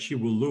odds that she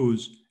will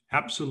lose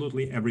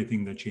absolutely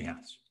everything that she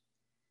has?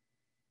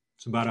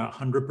 It's about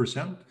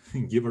 100%,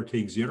 give or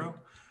take zero,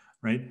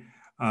 right?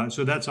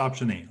 So that's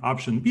option A.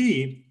 Option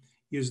B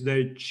is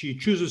that she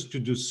chooses to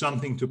do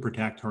something to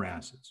protect her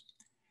assets.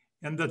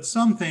 And that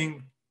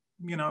something,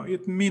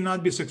 it may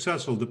not be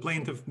successful. The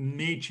plaintiff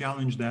may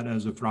challenge that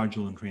as a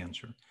fraudulent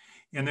transfer.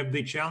 And if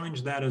they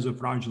challenge that as a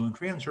fraudulent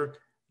transfer,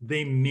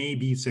 they may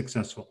be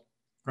successful,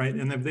 right?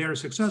 And if they are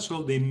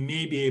successful, they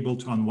may be able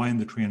to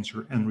unwind the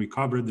transfer and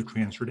recover the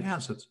transferred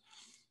assets.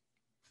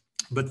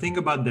 But think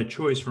about that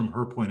choice from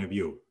her point of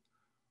view.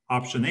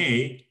 Option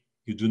A,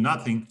 you do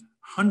nothing,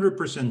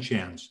 100%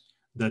 chance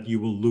that you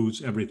will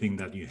lose everything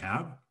that you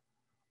have.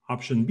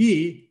 Option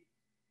B,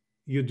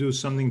 you do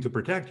something to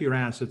protect your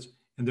assets,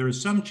 and there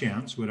is some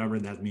chance, whatever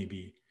that may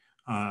be,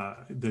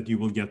 that you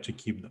will get to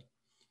keep them.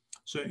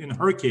 So in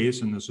her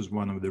case, and this is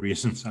one of the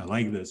reasons I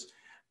like this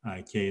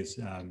case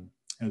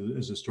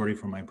as a story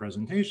from my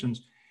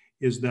presentations,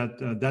 is that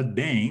that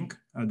bank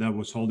that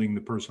was holding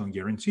the personal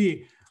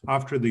guarantee,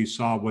 after they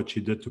saw what she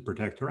did to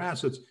protect her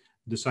assets,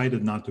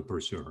 decided not to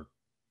pursue her.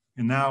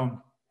 And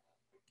now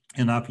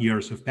enough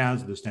years have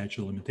passed, the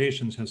statute of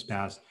limitations has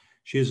passed,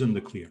 she's in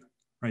the clear,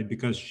 right?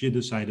 Because she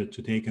decided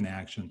to take an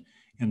action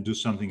and do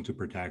something to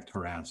protect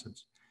her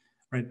assets,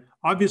 right?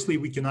 Obviously,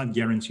 we cannot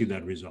guarantee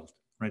that result,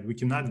 right? We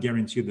cannot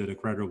guarantee that a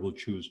creditor will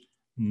choose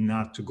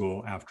not to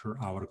go after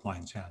our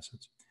client's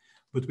assets.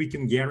 But we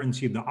can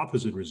guarantee the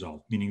opposite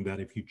result, meaning that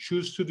if you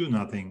choose to do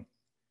nothing,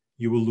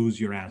 you will lose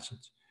your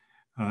assets.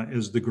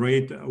 As the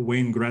great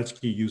Wayne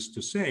Gretzky used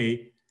to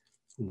say,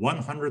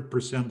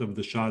 100% of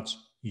the shots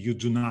you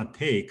do not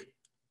take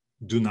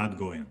do not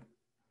go in.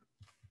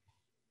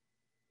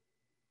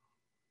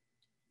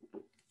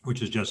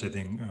 Which is just, I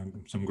think,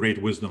 some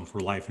great wisdom for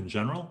life in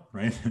general,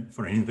 right?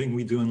 For anything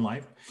we do in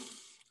life,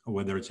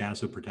 whether it's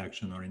asset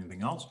protection or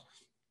anything else.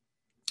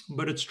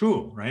 But it's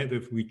true, right?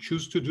 If we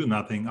choose to do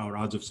nothing, our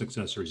odds of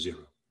success are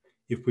zero.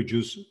 If we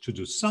choose to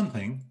do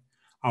something,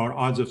 our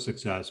odds of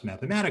success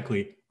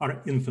mathematically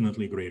are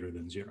infinitely greater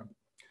than zero.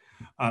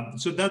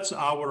 So that's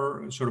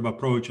our sort of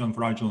approach on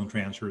fraudulent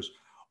transfers.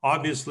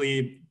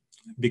 Obviously,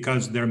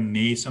 because there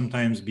may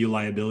sometimes be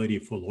liability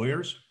for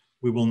lawyers,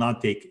 we will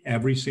not take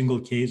every single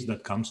case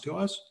that comes to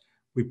us.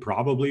 We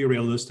probably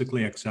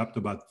realistically accept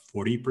about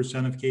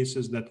 40% of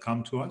cases that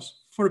come to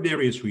us for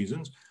various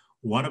reasons.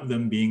 One of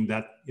them being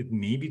that it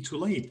may be too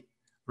late,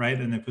 right?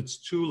 And if it's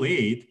too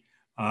late,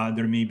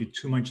 there may be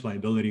too much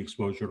liability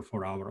exposure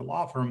for our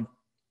law firm.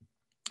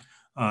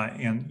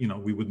 And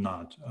we would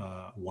not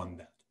want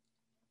that.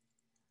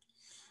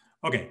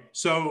 Okay,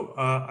 so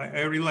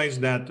I realize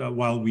that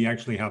while we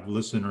actually have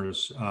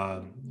listeners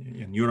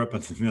in Europe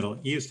and the Middle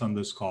East on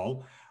this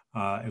call,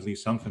 at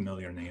least some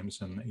familiar names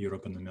in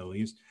Europe and the Middle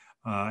East,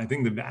 I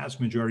think the vast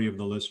majority of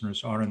the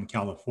listeners are in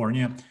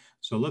California.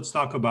 So let's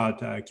talk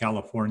about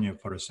California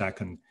for a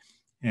second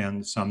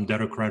and some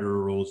debtor-creditor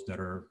rules that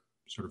are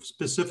sort of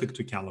specific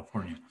to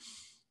California.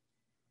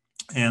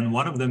 And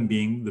one of them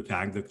being the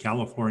fact that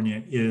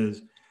California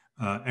is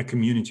a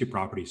community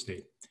property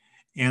state.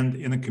 And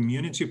in a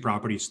community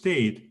property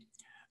state,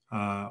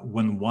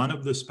 when one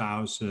of the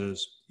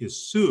spouses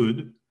is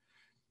sued,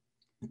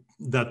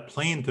 that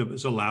plaintiff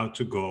is allowed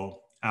to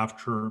go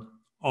after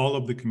all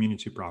of the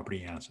community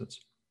property assets.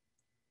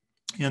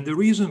 And the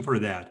reason for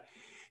that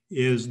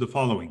is the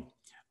following.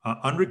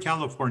 Under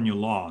California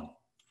law,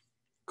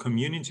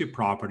 community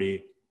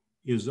property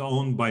is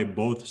owned by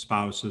both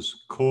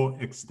spouses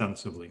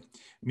co-extensively,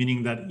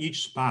 meaning that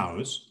each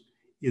spouse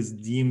is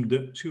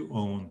deemed to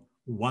own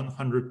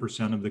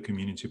 100% of the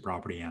community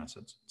property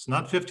assets. It's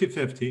not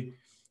 50-50,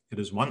 it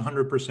is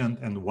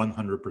 100% and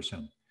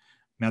 100%.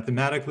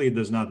 Mathematically, it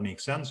does not make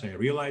sense, I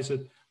realize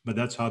it, but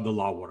that's how the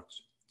law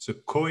works. It's a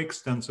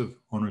co-extensive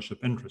ownership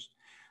interest.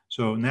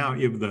 So now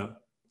if the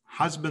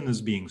husband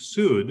is being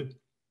sued,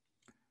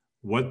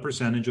 what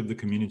percentage of the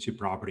community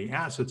property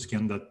assets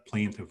can that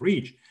plaintiff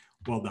reach?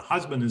 Well, the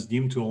husband is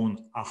deemed to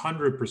own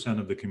 100%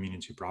 of the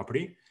community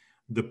property.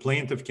 The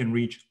plaintiff can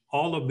reach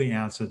all of the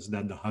assets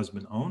that the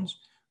husband owns.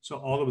 So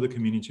all of the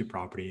community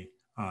property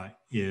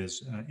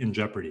is in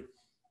jeopardy.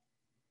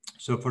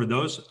 So for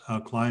those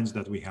clients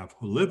that we have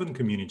who live in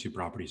community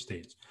property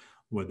states,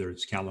 whether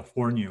it's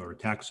California or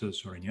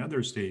Texas or any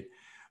other state,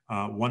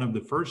 one of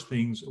the first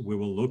things we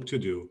will look to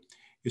do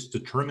is to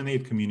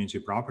terminate community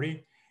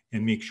property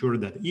and make sure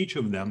that each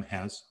of them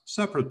has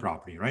separate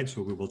property, right?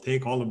 So we will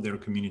take all of their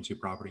community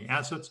property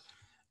assets,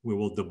 we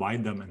will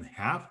divide them in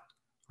half,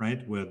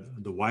 right?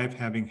 With the wife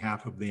having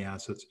half of the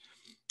assets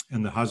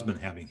and the husband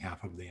having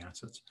half of the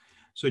assets.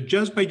 So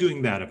just by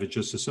doing that, if it's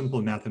just a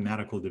simple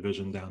mathematical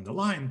division down the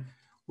line,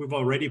 we've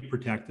already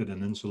protected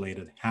and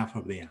insulated half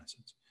of the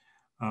assets.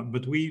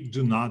 But we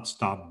do not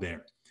stop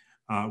there.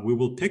 We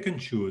will pick and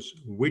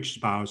choose which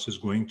spouse is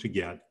going to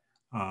get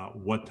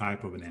what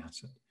type of an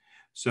asset.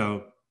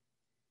 So,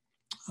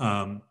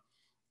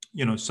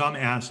 some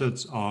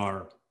assets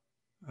are,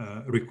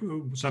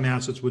 some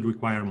assets would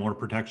require more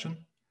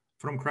protection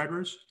from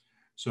creditors.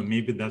 So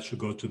maybe that should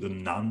go to the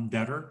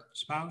non-debtor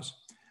spouse.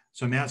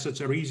 Some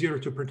assets are easier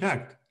to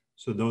protect.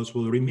 So those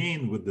will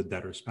remain with the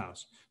debtor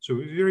spouse. So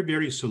we're very,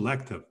 very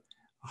selective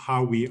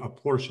how we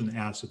apportion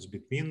assets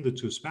between the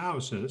two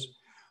spouses,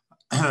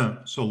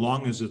 so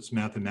long as it's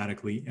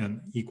mathematically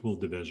an equal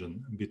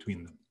division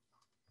between them.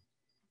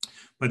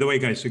 By the way,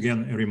 guys,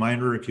 again, a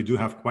reminder, if you do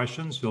have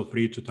questions, feel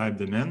free to type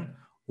them in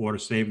or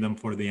save them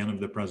for the end of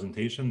the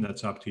presentation.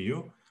 That's up to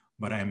you,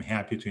 but I am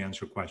happy to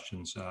answer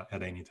questions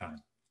at any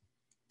time.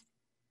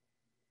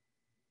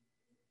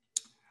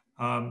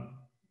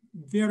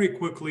 Very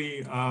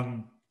quickly,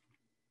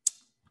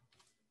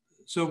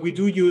 so we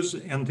do use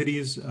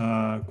entities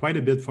quite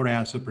a bit for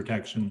asset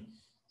protection,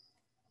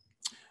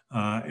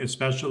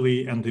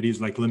 especially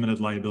entities like limited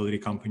liability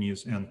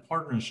companies and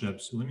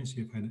partnerships. Let me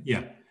see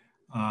if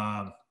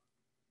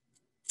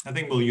I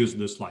think we'll use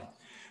this slide.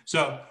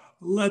 So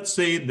let's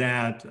say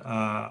that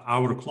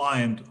our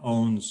client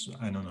owns,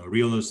 I don't know,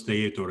 real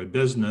estate or a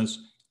business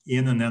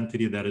in an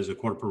entity that is a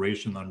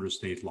corporation under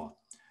state law.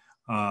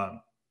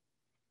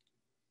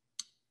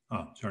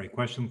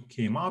 question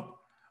came up.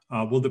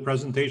 Will the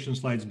presentation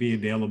slides be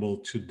available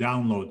to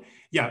download?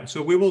 Yeah,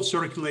 so we will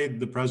circulate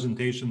the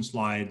presentation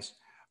slides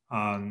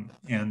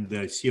and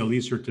the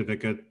CLE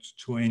certificate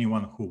to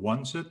anyone who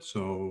wants it.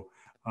 So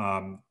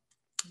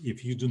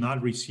if you do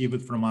not receive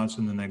it from us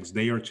in the next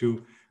day or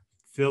two,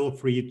 feel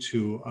free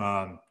to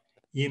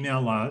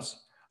email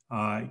us.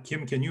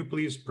 Kim, can you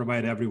please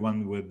provide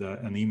everyone with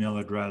an email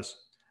address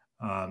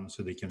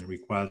so they can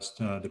request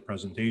the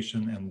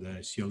presentation and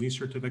the CLE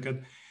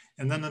certificate?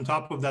 And then on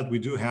top of that, we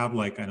do have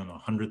like, I don't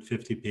know,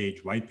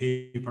 150-page white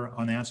paper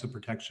on asset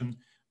protection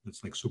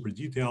that's like super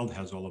detailed,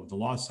 has all of the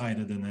law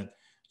cited in it.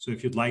 So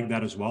if you'd like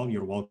that as well,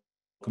 you're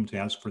welcome to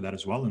ask for that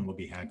as well, and we'll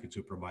be happy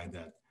to provide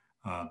that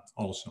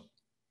also.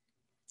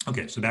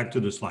 Okay, so back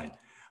to the slide.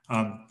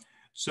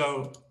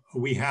 So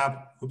we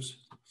have,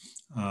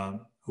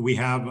 we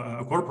have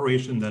a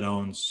corporation that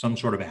owns some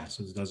sort of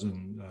assets.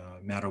 Doesn't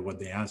matter what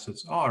the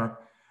assets are.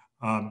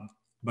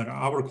 But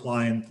our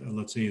client,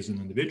 let's say, is an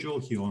individual.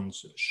 He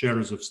owns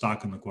shares of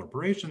stock in the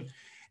corporation.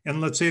 And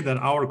let's say that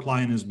our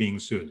client is being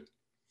sued.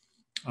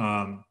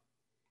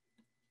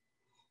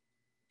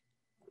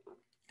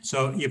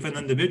 So if an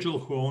individual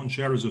who owns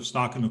shares of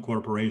stock in the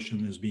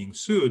corporation is being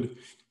sued,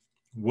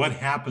 what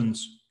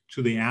happens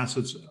to the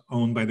assets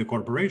owned by the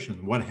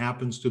corporation? What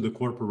happens to the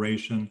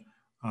corporation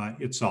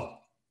itself?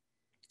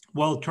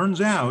 Well, it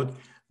turns out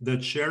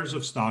that shares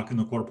of stock in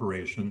the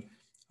corporation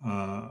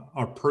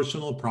are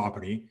personal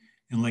property.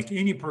 And like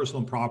any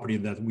personal property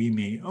that we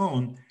may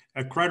own,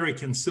 a creditor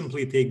can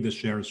simply take the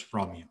shares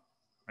from you,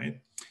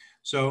 right?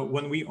 So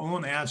when we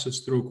own assets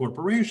through a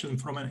corporation,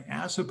 from an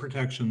asset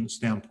protection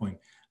standpoint,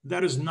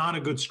 that is not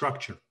a good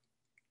structure,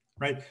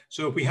 right?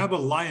 So if we have a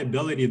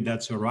liability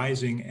that's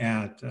arising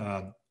at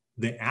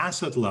the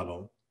asset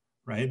level,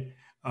 right,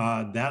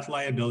 that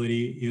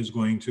liability is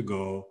going to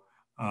go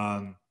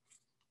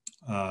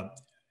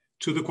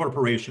to the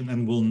corporation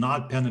and will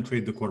not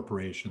penetrate the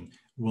corporation,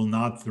 will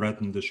not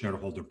threaten the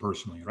shareholder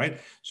personally,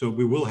 right? So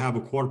we will have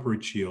a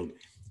corporate shield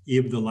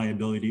if the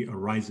liability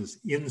arises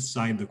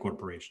inside the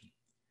corporation.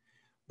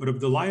 But if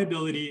the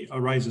liability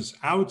arises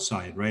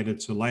outside, right,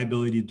 it's a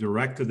liability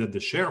directed at the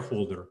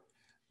shareholder,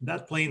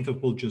 that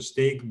plaintiff will just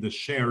take the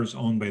shares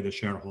owned by the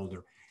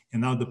shareholder.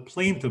 And now the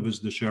plaintiff is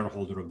the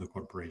shareholder of the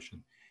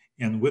corporation.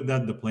 And with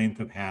that, the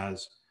plaintiff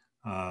has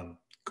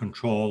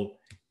control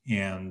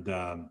and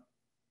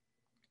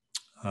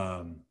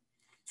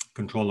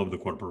control of the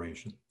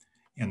corporation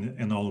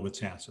and all of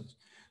its assets.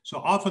 So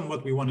often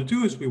what we want to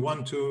do is we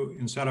want to,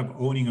 instead of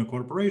owning a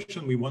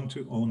corporation, we want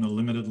to own a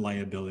limited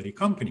liability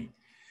company.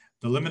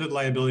 The limited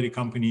liability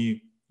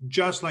company,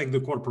 just like the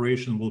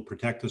corporation, will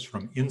protect us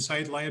from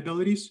inside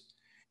liabilities,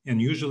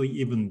 and usually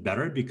even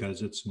better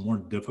because it's more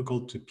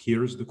difficult to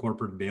pierce the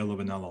corporate bail of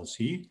an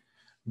LLC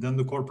than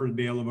the corporate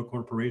bail of a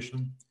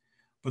corporation.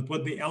 But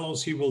what the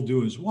LLC will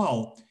do as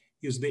well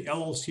is the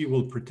LLC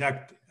will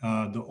protect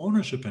the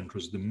ownership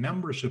interest, the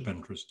membership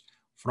interest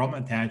from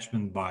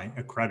attachment by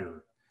a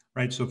creditor,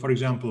 right? So for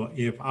example,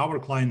 if our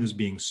client is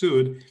being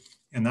sued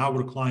and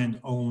our client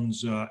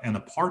owns an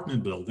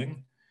apartment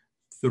building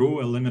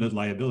through a limited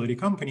liability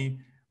company,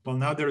 well,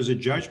 now there is a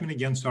judgment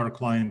against our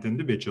client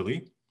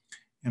individually.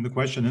 And the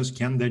question is,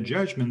 can that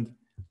judgment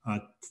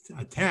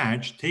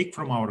take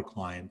from our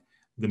client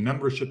the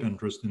membership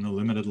interest in a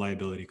limited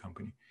liability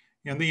company?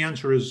 And the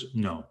answer is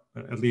no,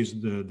 at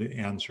least the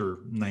answer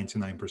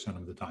 99%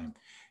 of the time.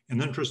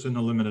 An interest in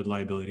a limited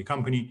liability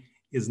company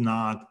is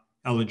not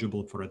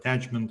eligible for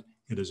attachment.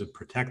 It is a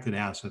protected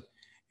asset.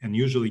 And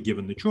usually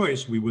given the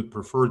choice, we would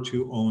prefer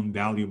to own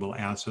valuable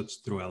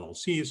assets through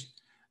LLCs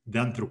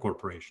than through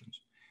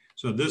corporations.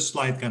 So this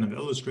slide kind of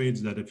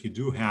illustrates that if you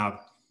do have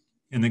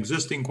an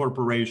existing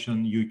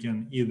corporation, you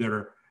can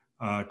either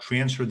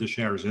transfer the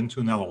shares into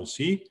an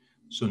LLC.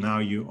 So now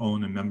you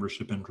own a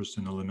membership interest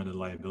in a limited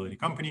liability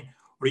company,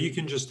 or you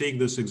can just take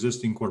this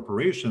existing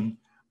corporation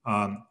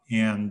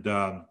and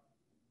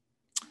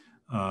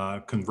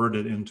convert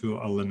it into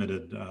a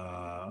limited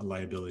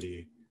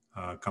liability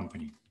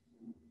company.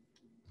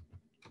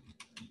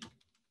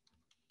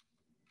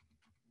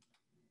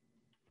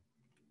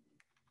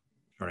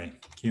 Sorry,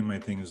 Kim, I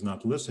think, is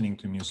not listening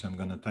to me, so I'm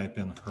going to type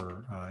in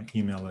her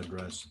email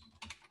address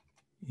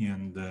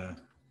in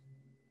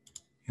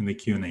the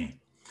Q&A.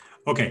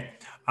 Okay,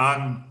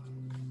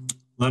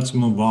 let's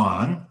move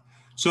on.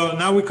 So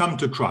now we come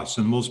to trusts,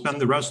 and we'll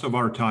spend the rest of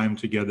our time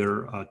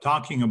together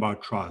talking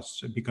about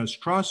trusts, because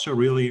trusts are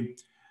really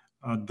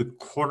the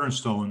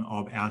cornerstone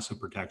of asset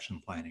protection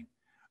planning.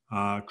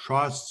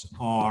 Trusts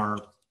are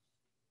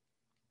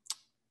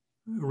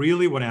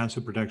really what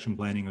asset protection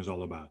planning is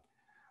all about.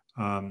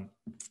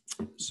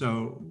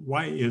 So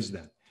why is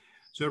that?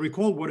 So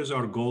recall, what is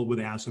our goal with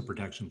asset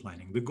protection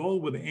planning? The goal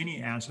with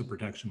any asset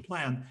protection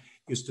plan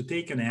is to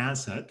take an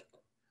asset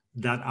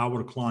that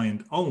our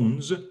client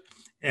owns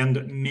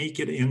and make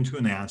it into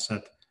an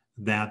asset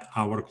that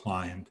our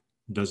client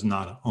does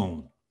not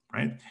own,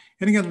 right?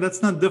 And again,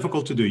 that's not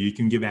difficult to do. You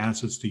can give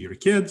assets to your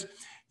kids.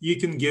 You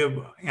can give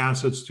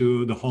assets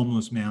to the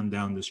homeless man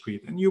down the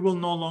street, and you will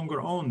no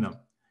longer own them.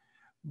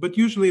 But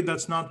usually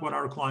that's not what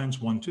our clients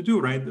want to do,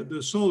 right?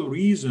 The sole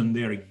reason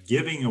they're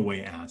giving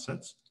away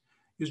assets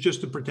is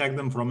just to protect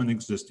them from an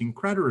existing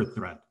creditor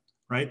threat,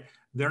 right?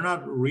 They're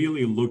not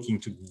really looking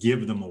to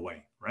give them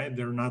away, right?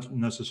 They're not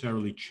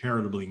necessarily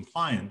charitably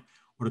inclined,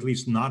 or at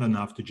least not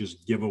enough to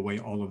just give away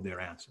all of their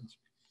assets.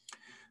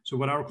 So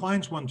what our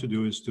clients want to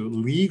do is to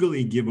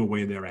legally give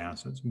away their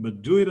assets,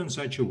 but do it in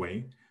such a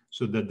way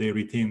so that they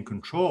retain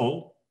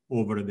control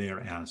over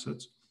their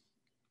assets.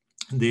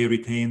 They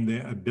retain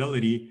the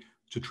ability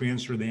to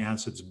transfer the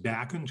assets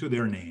back into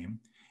their name,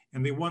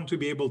 and they want to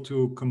be able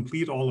to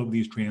complete all of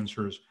these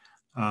transfers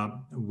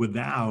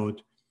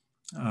without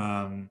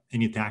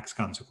any tax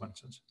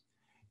consequences.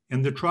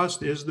 And the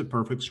trust is the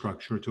perfect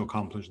structure to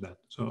accomplish that.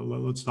 So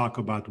let's talk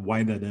about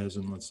why that is,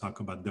 and let's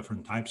talk about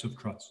different types of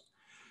trust.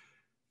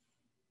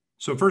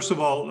 So first of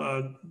all,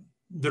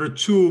 there are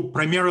two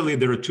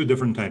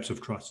different types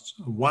of trusts.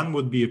 One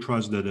would be a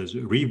trust that is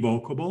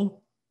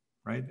revocable,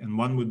 right? And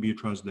one would be a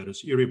trust that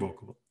is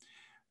irrevocable.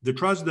 The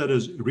trust that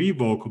is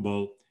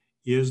revocable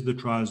is the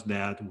trust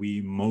that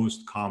we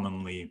most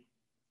commonly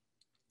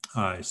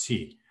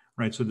see,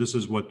 right? So this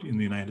is what in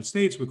the United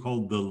States we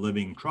call the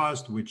living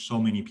trust, which so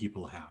many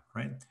people have,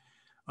 right?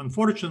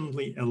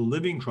 Unfortunately, a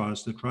living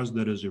trust, a trust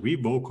that is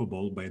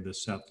revocable by the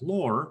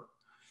settlor,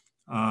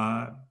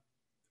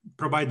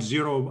 provides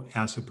zero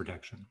asset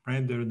protection,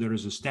 right? There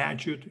is a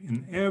statute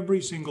in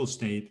every single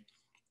state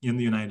in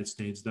the United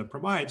States that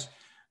provides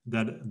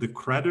that the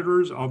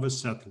creditors of a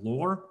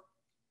settlor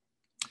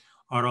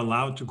are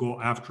allowed to go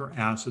after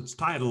assets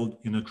titled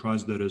in a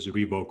trust that is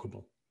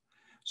revocable.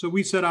 So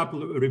we set up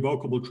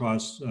revocable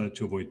trusts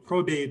to avoid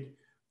probate,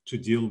 to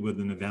deal with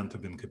an event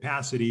of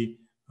incapacity,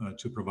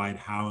 to provide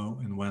how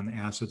and when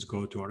assets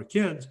go to our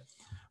kids.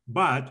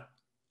 But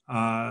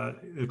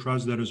a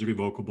trust that is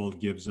revocable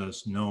gives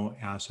us no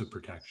asset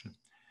protection.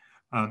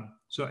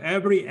 So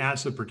every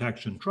asset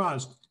protection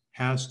trust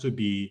has to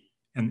be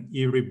an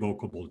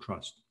irrevocable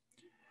trust.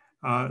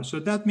 So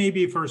that may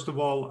be, first of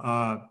all,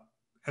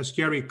 a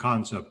scary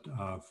concept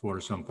for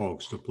some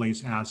folks to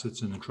place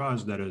assets in a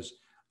trust that is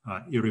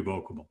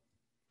irrevocable.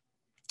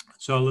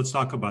 So let's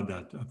talk about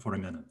that for a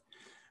minute.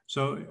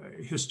 So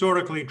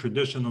historically,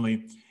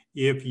 traditionally,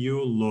 if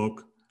you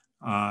look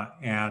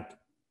at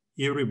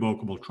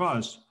irrevocable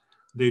trusts,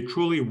 they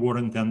truly were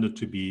intended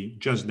to be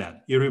just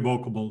that: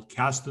 irrevocable,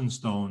 cast in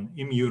stone,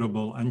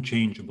 immutable,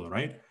 unchangeable,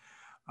 right?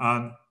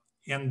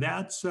 And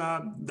that's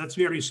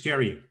very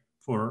scary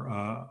for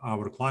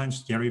our clients,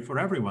 scary for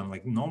everyone.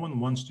 Like, no one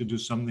wants to do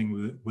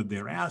something with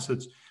their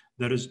assets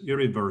that is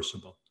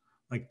irreversible.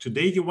 Like,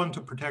 today you want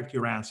to protect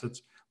your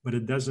assets, but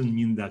it doesn't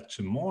mean that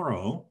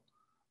tomorrow,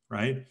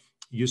 right,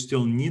 you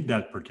still need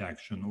that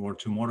protection, or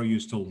tomorrow you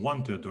still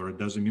want it, or it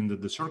doesn't mean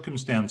that the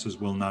circumstances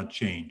will not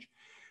change.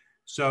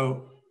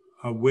 So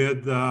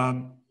with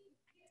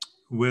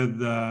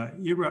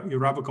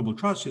irrevocable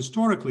trust,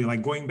 historically,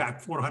 like going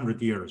back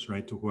 400 years,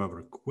 right, to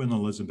whoever, Queen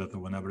Elizabeth or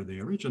whenever they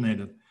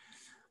originated,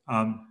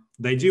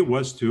 the idea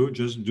was to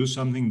just do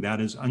something that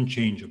is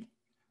unchangeable,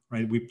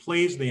 right? We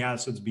place the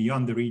assets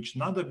beyond the reach,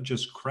 not of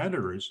just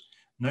creditors,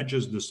 not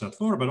just the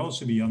settlor, but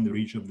also beyond the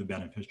reach of the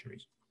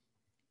beneficiaries.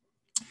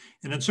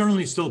 And it's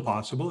certainly still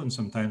possible, and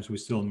sometimes we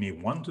still may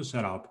want to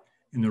set up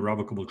an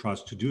irrevocable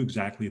trust to do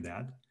exactly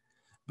that.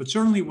 But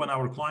certainly when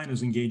our client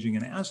is engaging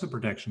in asset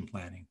protection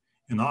planning,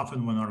 and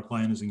often when our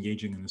client is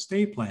engaging in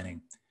estate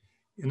planning,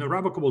 an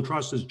irrevocable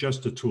trust is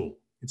just a tool.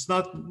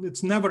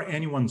 It's never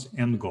anyone's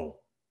end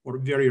goal, or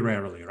very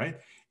rarely, right?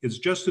 It's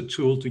just a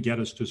tool to get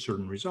us to a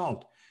certain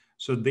result.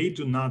 So they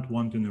do not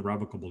want an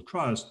irrevocable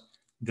trust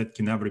that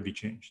can never be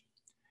changed.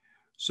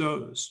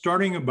 So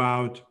starting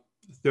about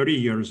 30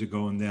 years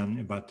ago, and then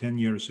about 10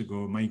 years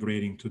ago,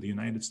 migrating to the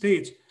United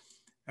States,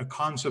 a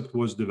concept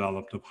was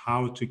developed of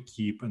how to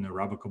keep an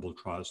irrevocable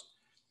trust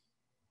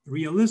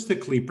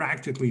realistically,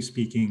 practically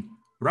speaking,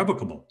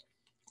 revocable,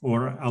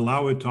 or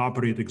allow it to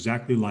operate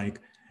exactly like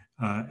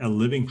a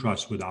living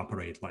trust would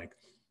operate like.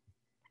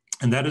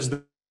 And that is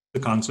the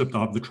concept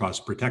of the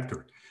trust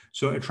protector.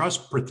 So a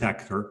trust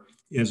protector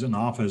is an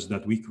office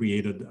that we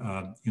created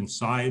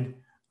inside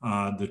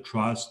the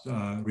trust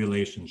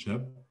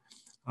relationship.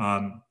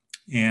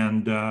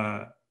 And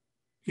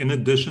in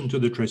addition to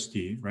the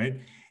trustee,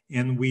 right?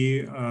 And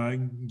we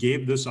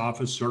gave this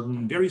office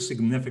certain very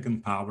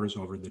significant powers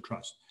over the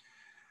trust.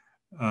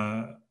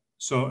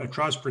 So a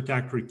trust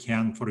protector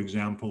can, for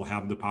example,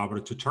 have the power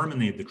to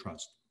terminate the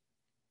trust.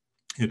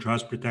 A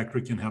trust protector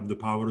can have the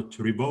power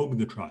to revoke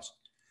the trust,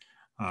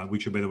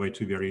 which are, by the way,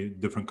 two very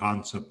different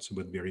concepts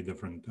with very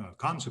different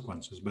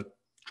consequences, but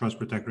trust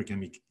protector can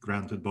be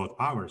granted both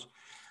powers.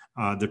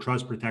 The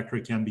trust protector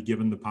can be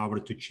given the power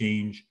to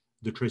change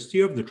the trustee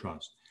of the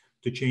trust,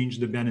 to change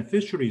the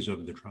beneficiaries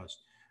of the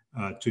trust,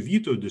 to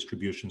veto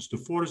distributions, to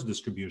force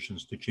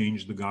distributions, to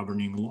change the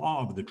governing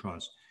law of the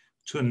trust,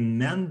 to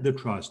amend the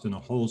trust in a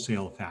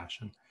wholesale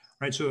fashion,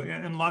 right? So,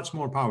 and lots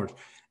more powers.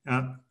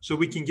 So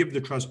we can give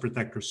the trust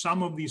protector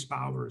some of these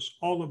powers,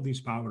 all of these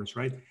powers,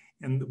 right?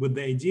 And with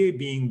the idea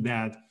being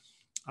that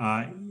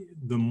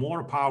the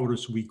more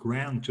powers we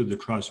grant to the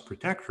trust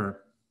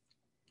protector,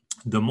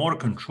 the more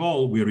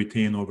control we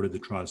retain over the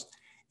trust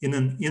in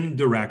an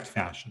indirect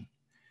fashion.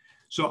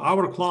 So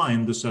our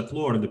client, the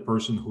settlor, the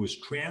person who is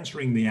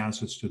transferring the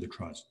assets to the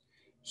trust,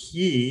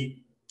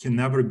 he can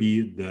never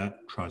be the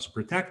trust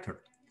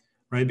protector,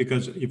 right?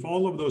 Because if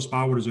all of those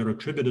powers are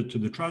attributed to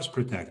the trust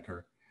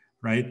protector,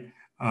 right,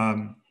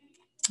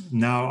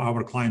 now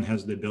our client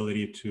has the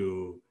ability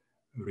to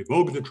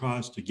revoke the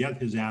trust, to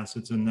get his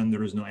assets, and then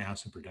there is no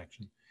asset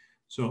protection.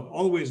 So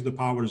always the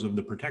powers of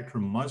the protector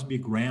must be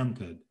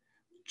granted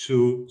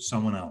to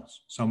someone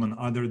else, someone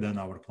other than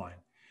our client.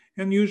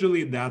 And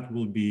usually that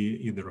will be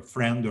either a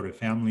friend or a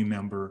family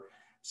member.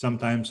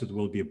 Sometimes it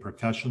will be a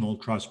professional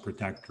trust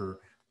protector,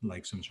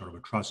 like some sort of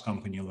a trust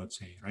company, let's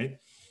say, right?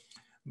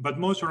 But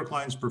most of our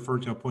clients prefer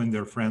to appoint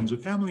their friends or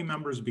family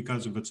members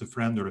because if it's a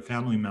friend or a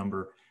family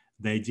member,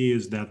 the idea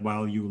is that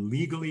while you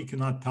legally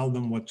cannot tell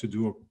them what to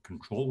do or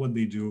control what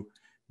they do,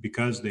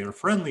 because they are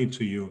friendly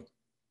to you,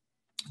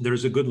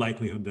 there's a good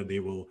likelihood that they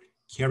will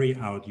carry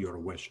out your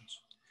wishes.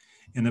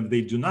 And if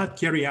they do not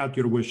carry out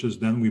your wishes,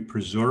 then we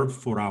preserve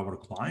for our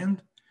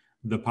client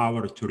the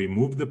power to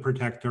remove the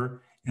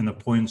protector and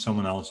appoint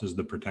someone else as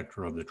the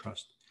protector of the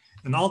trust.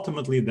 And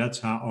ultimately, that's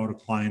how our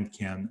client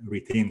can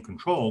retain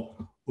control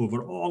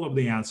over all of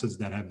the assets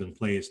that have been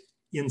placed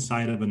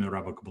inside of an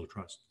irrevocable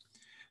trust.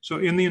 So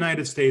in the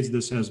United States,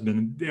 this has been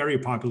a very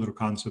popular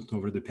concept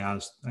over the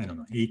past,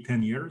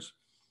 8-10 years.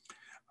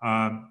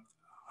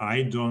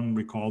 I don't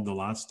recall the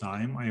last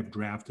time I have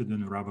drafted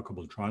an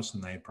irrevocable trust,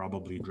 and I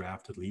probably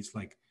draft at least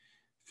like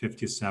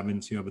 50,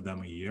 70 of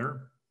them a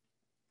year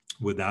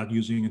without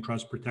using a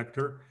trust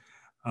protector.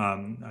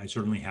 I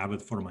certainly have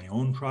it for my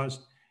own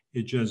trust.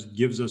 It just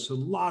gives us a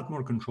lot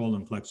more control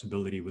and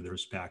flexibility with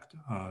respect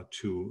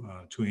to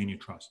any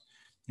trust.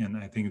 And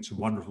I think it's a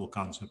wonderful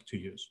concept to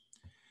use.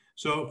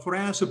 So for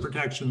asset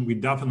protection, we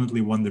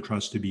definitely want the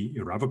trust to be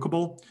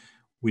irrevocable.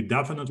 We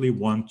definitely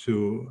want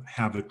to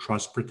have a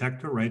trust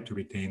protector, right, to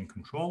retain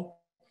control.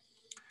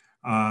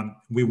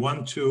 We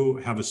want to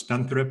have a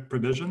spendthrift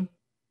provision,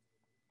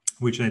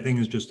 which I think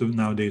is just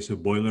nowadays a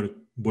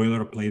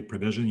boilerplate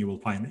provision you will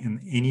find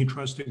in any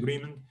trust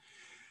agreement.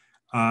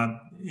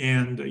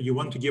 And you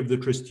want to give the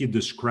trustee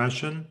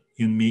discretion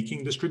in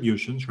making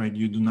distributions, right?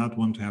 You do not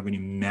want to have any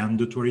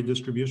mandatory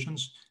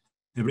distributions.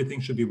 Everything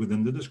should be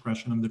within the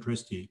discretion of the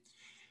trustee.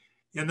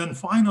 And then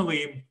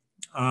finally,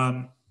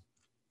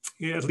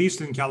 at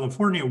least in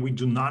California, we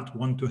do not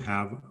want to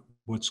have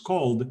what's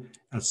called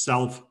a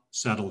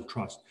self-settled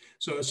trust.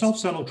 So a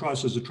self-settled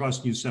trust is a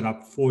trust you set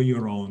up for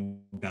your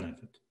own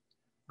benefit,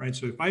 right?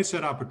 So if I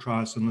set up a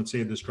trust, and let's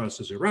say this trust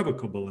is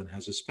irrevocable and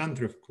has a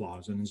spendthrift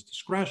clause and is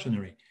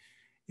discretionary,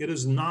 it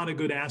is not a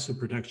good asset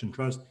protection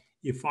trust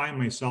if I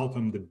myself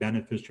am the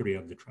beneficiary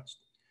of the trust.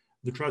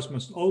 The trust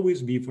must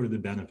always be for the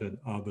benefit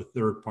of a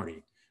third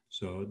party.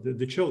 So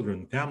the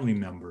children, family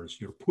members,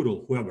 your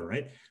poodle, whoever,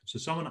 right? So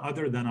someone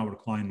other than our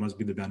client must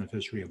be the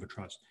beneficiary of a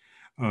trust.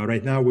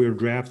 Right now, we're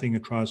drafting a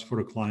trust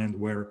for a client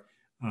where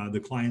the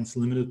client's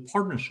limited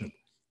partnership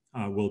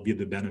will be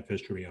the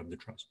beneficiary of the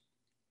trust.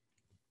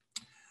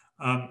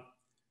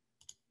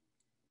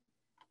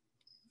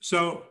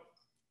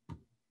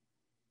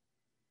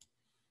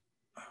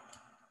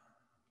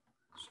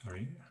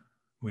 Sorry,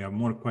 we have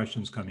more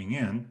questions coming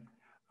in.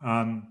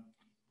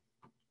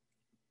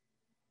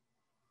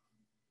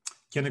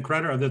 Can a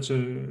creditor, that's a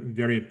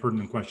very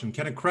pertinent question.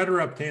 Can a creditor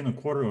obtain a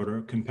court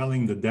order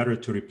compelling the debtor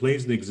to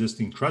replace the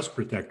existing trust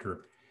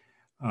protector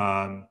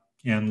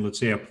and let's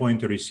say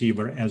appoint a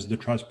receiver as the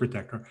trust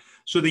protector?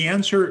 So the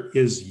answer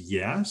is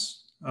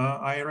yes,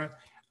 Ira.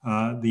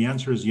 The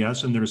answer is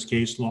yes, and there's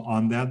case law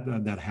on that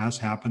that has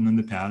happened in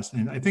the past.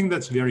 And I think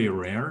that's very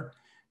rare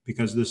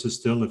because this is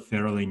still a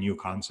fairly new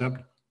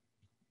concept.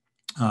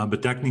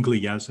 But technically,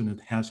 yes, and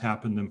it has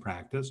happened in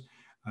practice.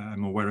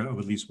 I'm aware of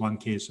at least one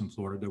case in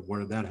Florida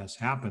where that has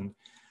happened.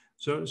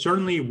 So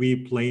certainly we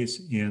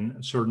place in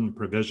certain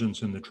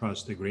provisions in the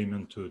trust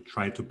agreement to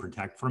try to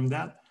protect from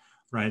that,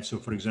 right? So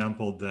for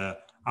example,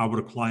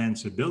 our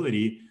client's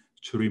ability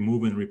to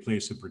remove and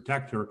replace a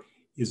protector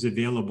is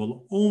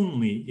available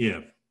only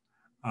if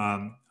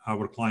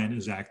our client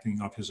is acting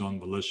of his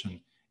own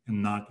volition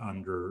and not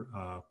under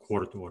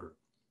court order.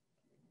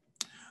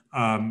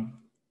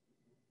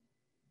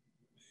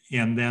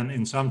 And then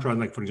in some trust,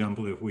 like for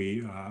example, if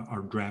we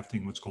are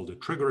drafting what's called a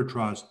trigger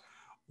trust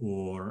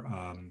or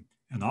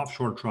an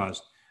offshore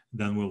trust,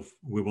 then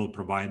we will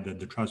provide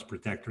that the trust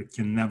protector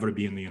can never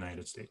be in the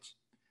United States,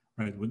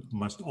 right? It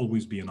must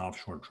always be an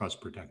offshore trust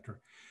protector.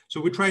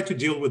 So we try to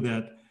deal with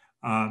that.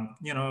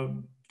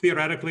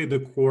 Theoretically,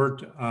 the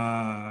court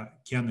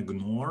can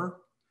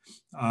ignore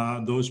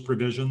those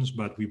provisions,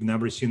 but we've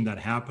never seen that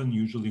happen.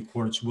 Usually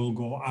courts will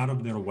go out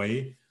of their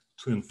way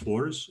to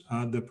enforce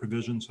the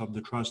provisions of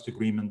the trust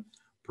agreement,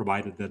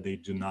 provided that they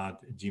do not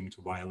deem to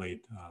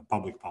violate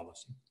public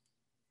policy.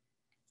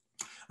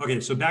 Okay,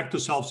 so back to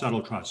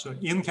self-settled trust. So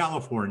in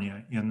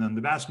California, and then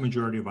the vast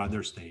majority of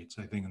other states,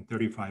 I think in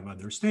 35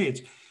 other states,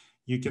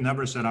 you can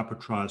never set up a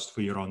trust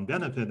for your own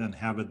benefit and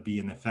have it be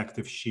an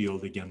effective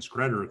shield against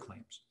creditor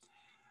claims.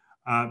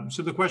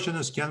 So the question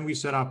is, can we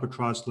set up a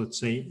trust, let's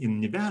say in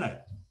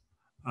Nevada,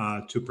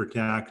 to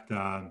protect,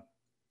 to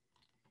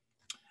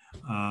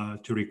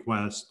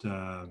request,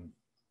 to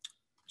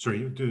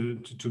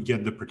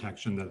get the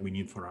protection that we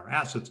need for our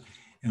assets,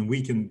 and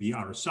we can be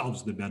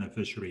ourselves the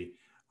beneficiary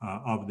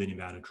of the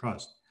Nevada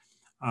trust.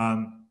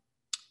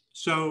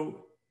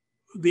 So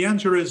the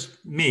answer is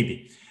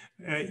maybe.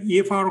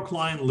 If our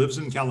client lives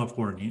in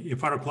California,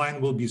 if our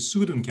client will be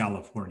sued in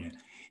California,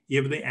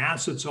 if the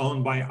assets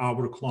owned by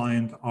our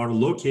client are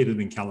located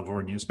in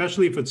California,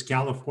 especially if it's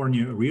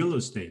California real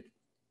estate,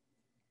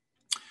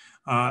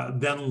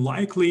 then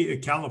likely a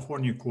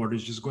California court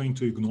is just going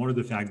to ignore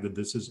the fact that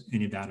this is a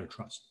Nevada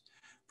trust.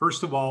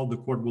 First of all, the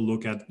court will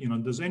look at,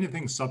 does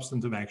anything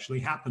substantive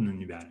actually happen in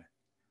Nevada,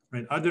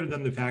 right? Other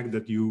than the fact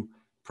that you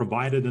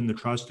provided in the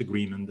trust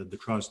agreement that the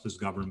trust is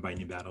governed by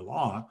Nevada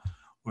law,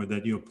 or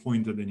that you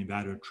appointed a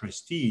Nevada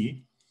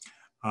trustee,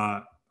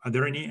 are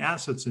there any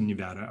assets in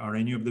Nevada? Are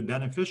any of the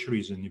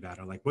beneficiaries in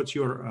Nevada? Like, what's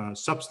your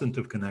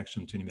substantive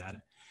connection to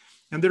Nevada?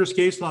 And there's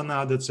case law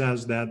now that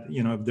says that,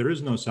 if there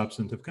is no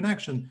substantive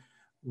connection,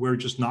 we're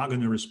just not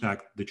going to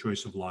respect the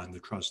choice of law in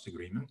the trust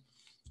agreement.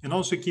 And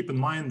also keep in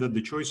mind that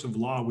the choice of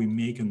law we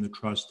make in the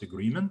trust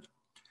agreement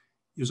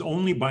is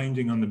only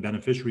binding on the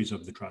beneficiaries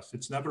of the trust.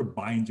 It's never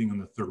binding on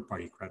the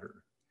third-party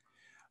creditor,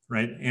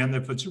 right? And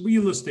if it's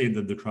real estate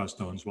that the trust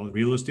owns, well,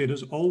 real estate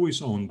is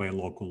always owned by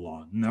local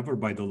law, never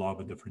by the law of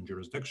a different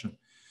jurisdiction.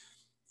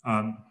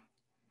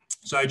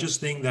 So I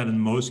just think that in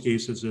most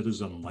cases, it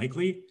is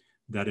unlikely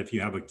that if you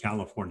have a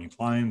California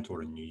client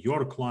or a New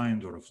York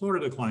client or a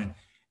Florida client,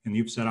 and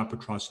you've set up a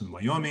trust in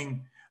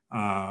Wyoming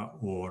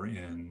or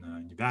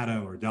in Nevada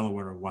or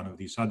Delaware or one of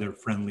these other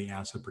friendly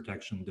asset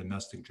protection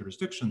domestic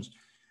jurisdictions,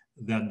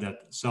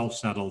 that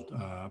self-settled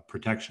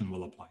protection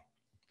will apply.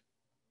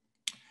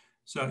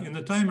 So in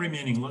the time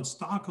remaining, let's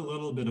talk a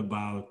little bit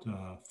about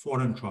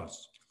foreign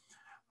trusts.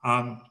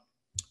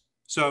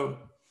 So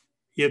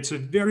it's a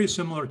very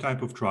similar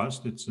type of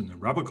trust. It's an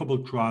irrevocable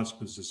trust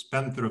with a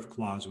spendthrift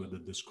clause with a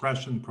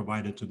discretion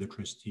provided to the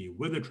trustee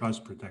with a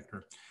trust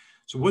protector.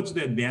 So what's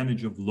the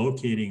advantage of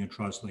locating a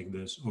trust like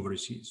this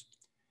overseas?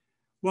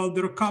 Well,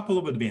 there are a couple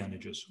of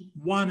advantages.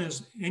 One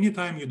is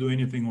anytime you do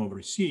anything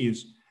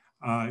overseas,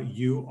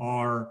 you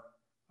are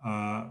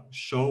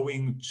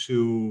showing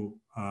to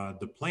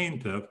the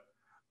plaintiff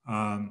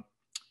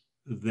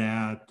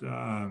that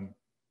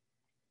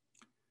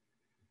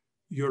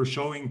you're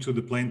showing to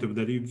the plaintiff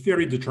that you're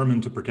very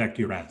determined to protect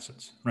your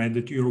assets, right?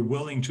 That you're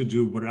willing to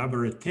do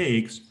whatever it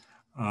takes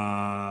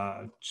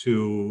to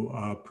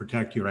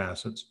protect your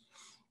assets.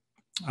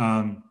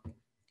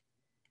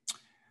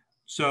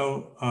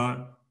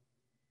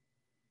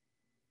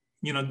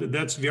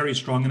 That's very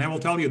strong. And I will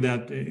tell you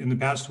that in the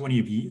past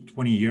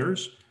 20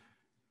 years,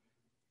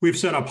 we've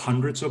set up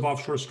hundreds of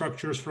offshore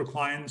structures for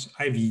clients.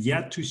 I've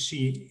yet to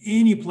see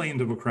any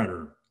plaintiff or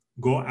creditor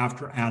go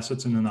after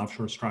assets in an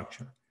offshore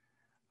structure.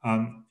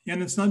 And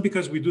it's not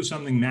because we do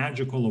something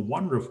magical or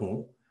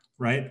wonderful,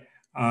 right?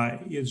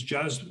 It's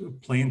just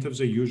plaintiffs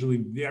are usually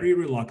very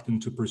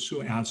reluctant to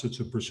pursue assets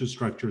or pursue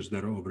structures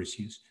that are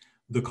overseas.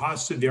 The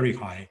costs are very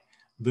high.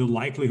 The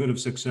likelihood of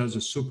success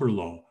is super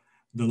low.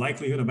 The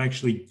likelihood of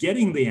actually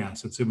getting the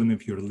assets, even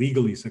if you're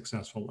legally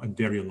successful, are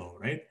very low,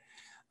 right?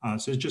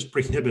 So it's just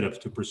prohibitive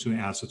to pursue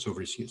assets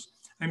overseas.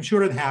 I'm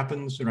sure it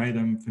happens, right?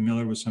 I'm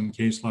familiar with some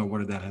case law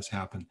where that has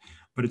happened,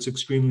 but it's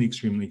extremely,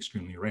 extremely,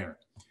 extremely rare.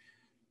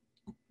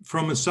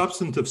 From a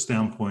substantive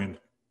standpoint,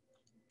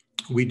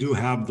 we do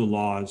have the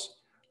laws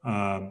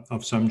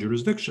of some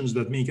jurisdictions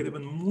that make it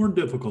even more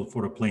difficult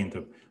for a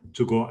plaintiff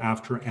to go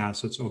after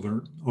assets of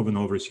an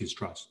overseas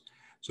trust.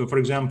 So for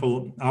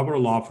example, our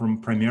law firm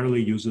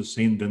primarily uses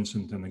St.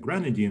 Vincent and the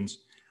Grenadines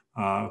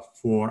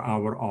for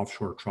our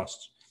offshore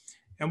trusts.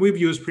 And we've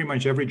used pretty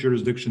much every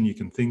jurisdiction you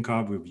can think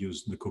of. We've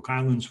used the Cook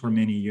Islands for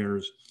many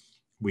years.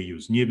 We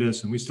use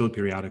Nevis, and we still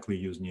periodically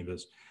use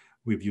Nevis.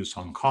 We've used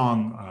Hong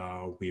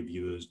Kong. We've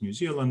used New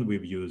Zealand.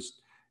 We've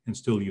used and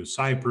still use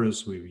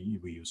Cyprus. We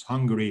use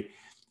Hungary.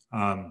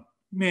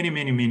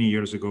 Many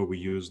years ago, we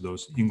used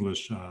those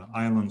English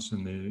islands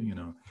in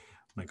the,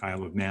 like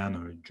Isle of Man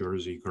or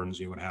Jersey,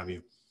 Guernsey, what have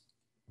you.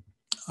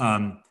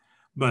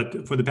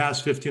 But for the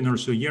past 15 or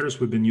so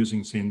years, we've been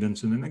using St.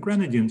 Vincent and the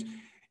Grenadines.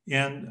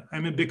 And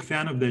I'm a big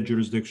fan of that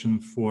jurisdiction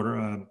for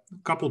a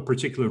couple of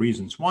particular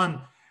reasons.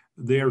 One,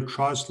 their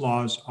trust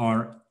laws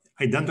are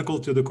identical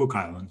to the Cook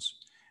Islands,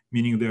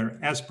 meaning they're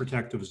as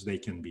protective as they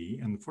can be.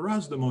 And for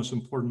us, the most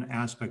important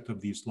aspect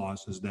of these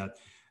laws is that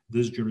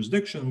this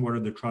jurisdiction where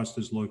the trust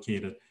is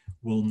located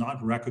will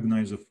not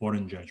recognize a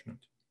foreign judgment,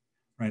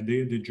 right?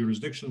 The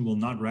jurisdiction will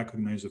not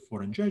recognize a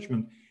foreign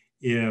judgment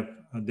if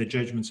the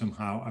judgment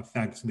somehow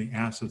affects the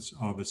assets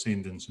of a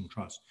St. Vincent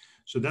trust.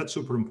 So that's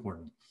super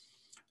important.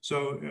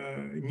 So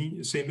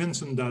St.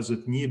 Vincent does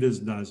it, Nevis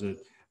does it,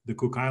 the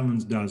Cook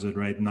Islands does it,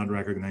 right? Not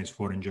recognize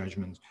foreign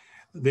judgments.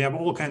 They have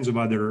all kinds of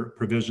other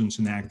provisions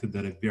enacted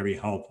that are very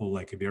helpful,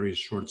 like a very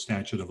short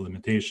statute of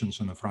limitations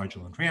on a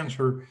fraudulent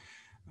transfer,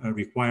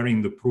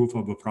 requiring the proof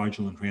of a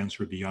fraudulent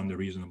transfer beyond a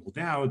reasonable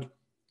doubt,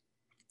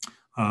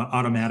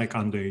 automatic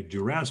under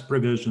duress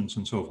provisions,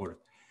 and so forth.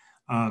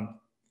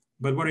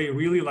 But what I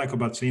really like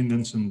about St.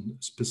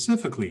 Vincent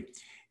specifically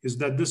is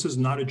that this is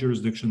not a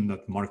jurisdiction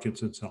that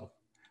markets itself,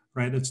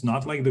 right? It's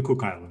not like the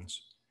Cook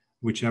Islands,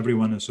 which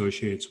everyone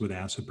associates with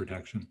asset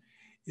protection.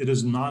 It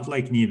is not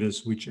like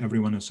Nevis, which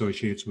everyone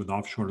associates with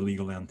offshore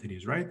legal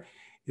entities, right?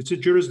 It's a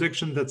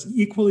jurisdiction that's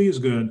equally as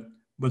good,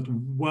 but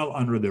well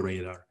under the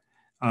radar.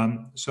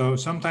 So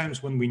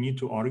sometimes when we need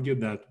to argue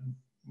that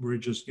we're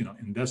just,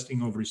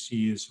 investing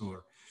overseas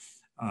or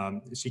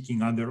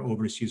seeking other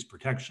overseas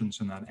protections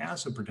and not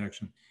asset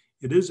protection,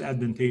 it is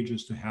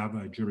advantageous to have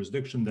a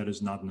jurisdiction that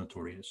is not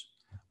notorious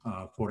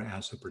for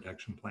asset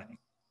protection planning.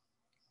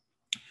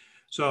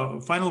 So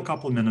final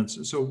couple of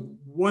minutes. So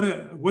what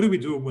do we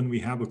do when we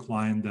have a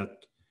client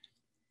that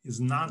is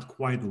not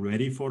quite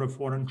ready for a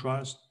foreign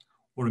trust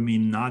or may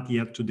not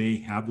yet today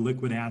have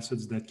liquid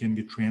assets that can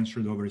be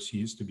transferred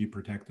overseas to be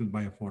protected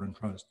by a foreign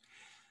trust?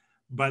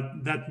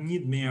 But that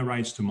need may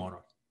arise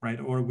tomorrow, right?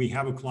 Or we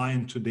have a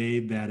client today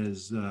that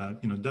is,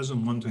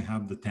 doesn't want to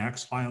have the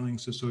tax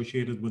filings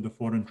associated with the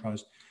foreign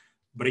trust.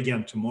 But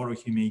again, tomorrow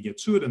he may get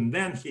sued and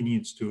then he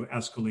needs to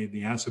escalate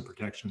the asset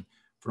protection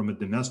from a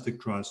domestic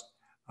trust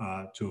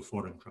to a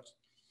foreign trust.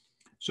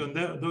 So in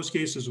those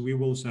cases, we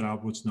will set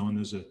up what's known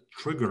as a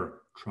trigger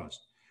trust.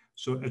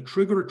 So a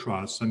trigger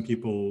trust, some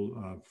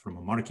people from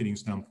a marketing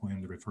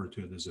standpoint refer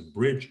to it as a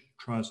bridge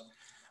trust,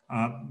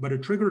 but a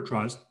trigger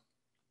trust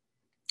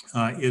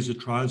is a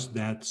trust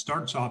that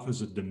starts off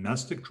as a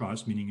domestic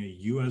trust, meaning a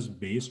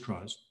US-based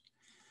trust,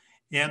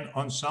 and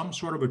on some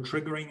sort of a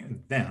triggering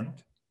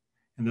event,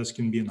 and this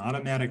can be an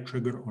automatic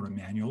trigger or a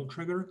manual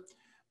trigger,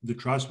 the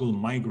trust will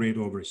migrate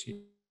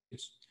overseas.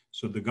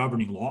 So the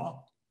governing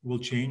law will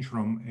change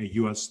from a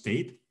US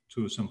state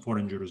to some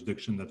foreign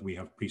jurisdiction that we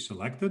have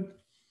pre-selected.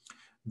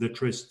 The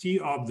trustee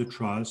of the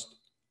trust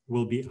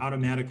will be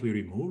automatically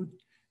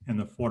removed and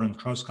the foreign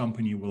trust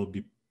company will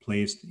be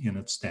placed in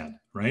its stead,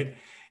 right?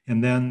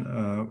 And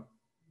then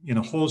in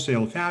a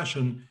wholesale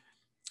fashion,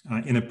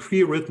 in a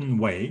pre-written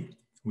way,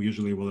 we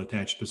usually will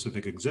attach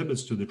specific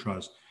exhibits to the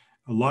trust.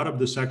 A lot of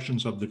the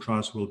sections of the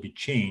trust will be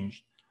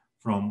changed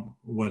from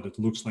what it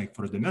looks like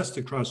for a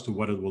domestic trust to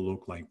what it will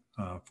look like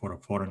for a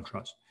foreign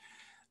trust.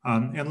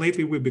 And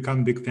lately, we've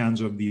become big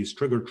fans of these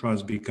trigger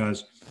trusts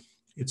because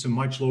it's a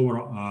much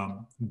lower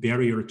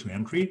barrier to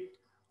entry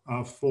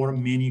for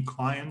many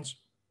clients.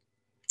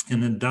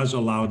 And it does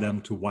allow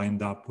them to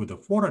wind up with a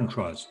foreign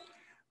trust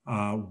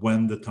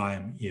when the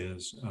time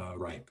is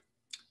ripe.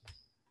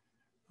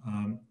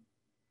 And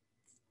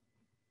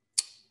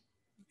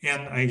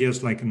I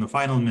guess like in the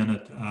final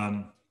minute,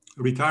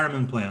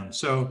 retirement plans.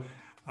 So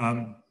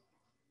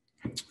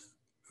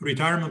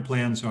retirement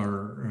plans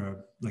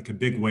are like a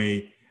big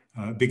way,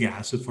 big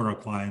asset for our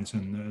clients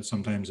and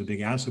sometimes a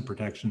big asset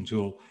protection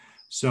tool.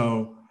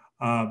 So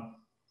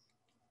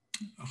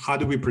how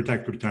do we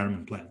protect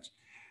retirement plans?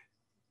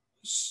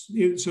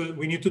 So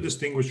we need to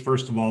distinguish,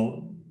 first of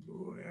all,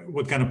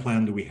 what kind of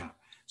plan do we have?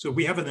 So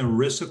we have an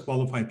ERISA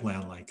qualified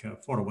plan, like a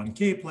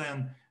 401k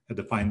plan, a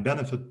defined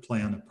benefit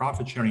plan, a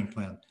profit sharing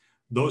plan.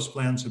 Those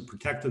plans are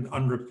protected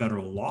under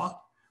federal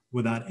law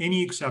without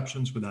any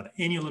exceptions, without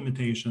any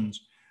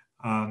limitations,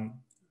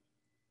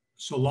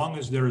 so long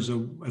as there is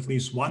at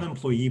least one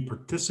employee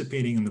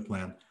participating in the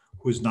plan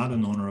who is not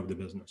an owner of the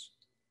business,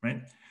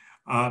 right?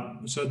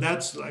 So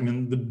that's,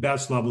 the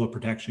best level of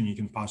protection you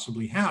can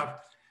possibly have.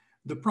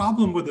 The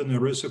problem with an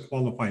ERISA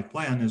qualified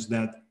plan is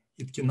that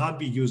it cannot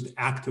be used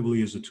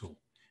actively as a tool,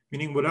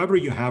 meaning whatever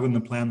you have in the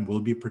plan will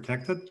be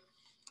protected.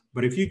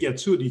 But if you get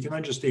sued, you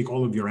cannot just take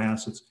all of your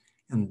assets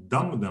and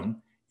dump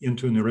them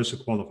into an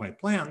ERISA qualified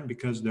plan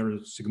because there are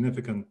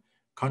significant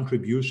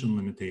contribution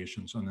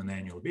limitations on an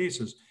annual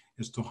basis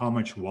as to how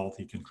much wealth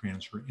you can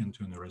transfer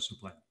into an ERISA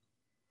plan.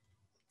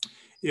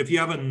 If you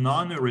have a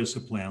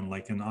non-ERISA plan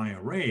like an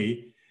IRA,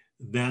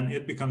 then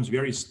it becomes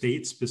very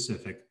state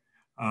specific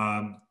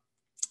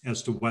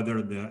as to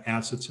whether the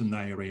assets in the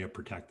IRA are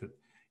protected.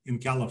 In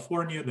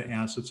California, the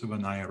assets of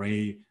an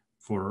IRA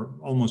for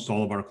almost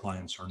all of our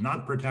clients are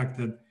not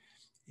protected.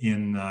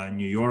 In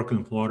New York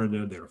and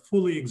Florida, they're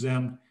fully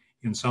exempt.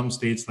 In some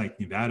states like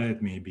Nevada,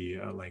 it may be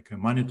like a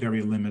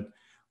monetary limit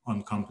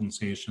on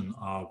compensation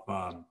of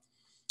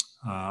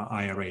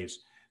IRAs.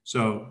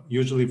 So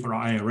usually for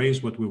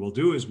IRAs, what we will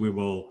do is we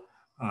will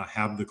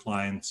have the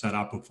client set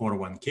up a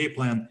 401k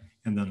plan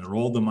and then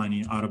roll the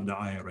money out of the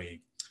IRA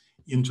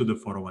into the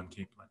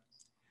 401k plan.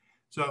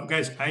 So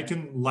guys, I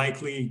can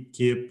likely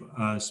keep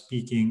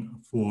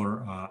speaking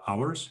for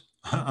hours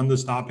on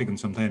this topic, and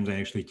sometimes I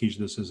actually teach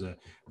this as a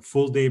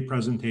full day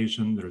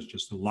presentation. There's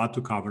just a lot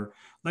to cover.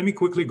 Let me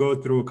quickly go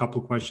through a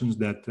couple of questions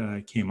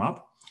that came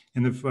up.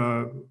 And if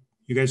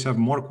you guys have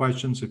more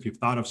questions, if you've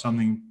thought of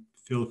something,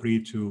 feel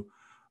free to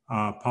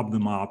pop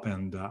them up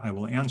and I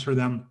will answer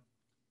them.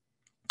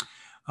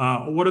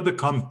 What are the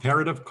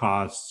comparative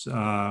costs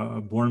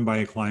borne by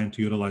a client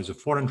to utilize a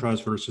foreign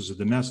trust versus a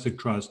domestic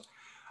trust?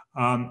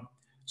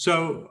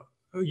 So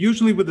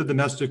usually with the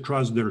domestic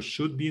trust, there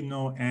should be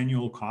no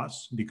annual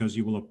costs because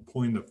you will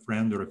appoint a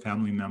friend or a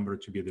family member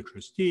to be the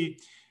trustee.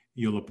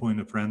 you'll appoint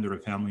a friend or a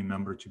family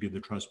member to be the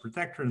trust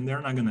protector, and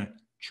they're not going to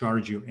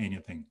charge you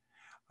anything.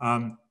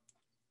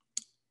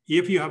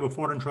 If you have a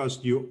foreign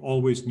trust, you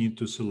always need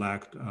to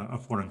select a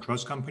foreign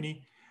trust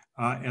company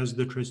as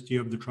the trustee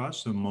of the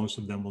trust. So most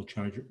of them will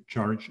charge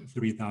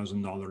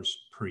 $3,000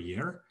 per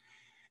year.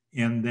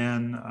 And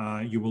then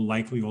you will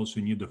likely also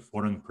need a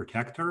foreign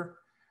protector.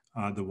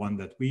 The one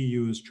that we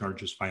use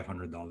charges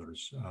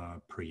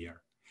 $500 per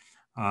year.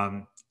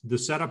 The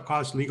setup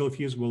cost, legal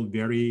fees will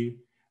vary.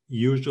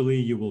 Usually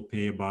you will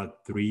pay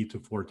about 3 to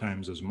 4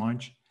 times as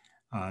much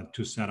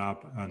to set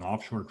up an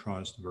offshore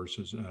trust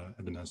versus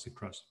a domestic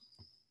trust.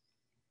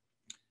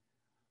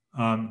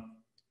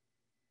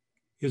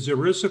 Is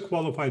ERISA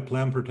qualified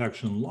plan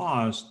protection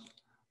lost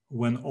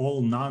when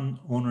all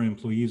non-owner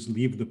employees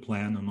leave the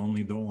plan and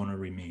only the owner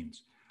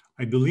remains?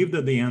 I believe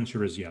that the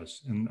answer is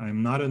yes. And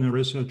I'm not an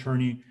ERISA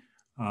attorney,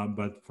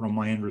 but from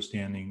my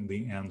understanding,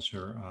 the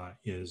answer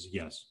is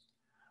yes.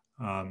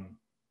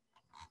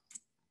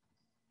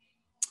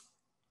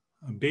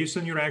 Based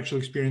on your actual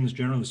experience,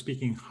 generally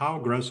speaking, how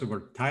aggressive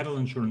are title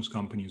insurance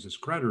companies as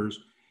creditors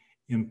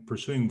in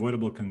pursuing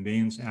voidable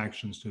conveyance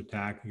actions to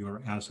attack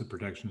your asset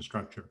protection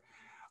structure?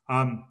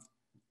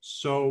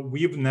 So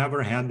we've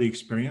never had the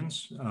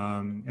experience,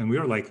 and we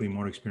are likely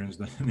more experienced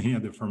than any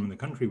other firm in the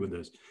country with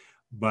this,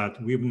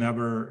 but we've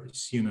never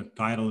seen a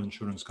title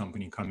insurance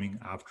company coming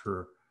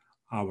after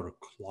our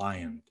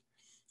client.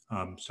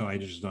 So I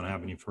just don't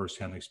have any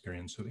firsthand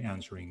experience of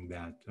answering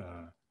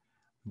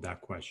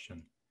that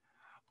question.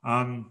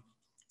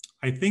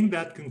 I think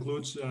that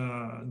concludes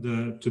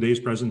today's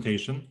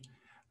presentation.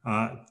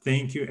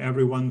 Thank you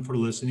everyone for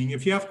listening.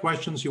 If you have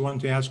questions you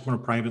want to ask more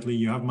privately,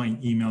 you have my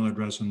email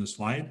address on the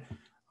slide.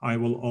 I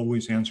will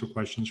always answer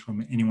questions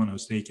from anyone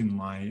who's taken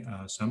my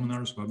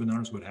seminars,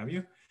 webinars, what have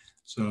you.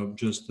 So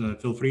just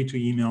feel free to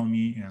email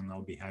me and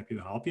I'll be happy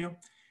to help you.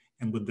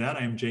 And with that,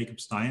 I'm Jacob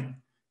Stein.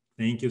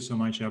 Thank you so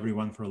much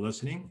everyone for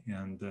listening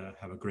and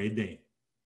have a great day.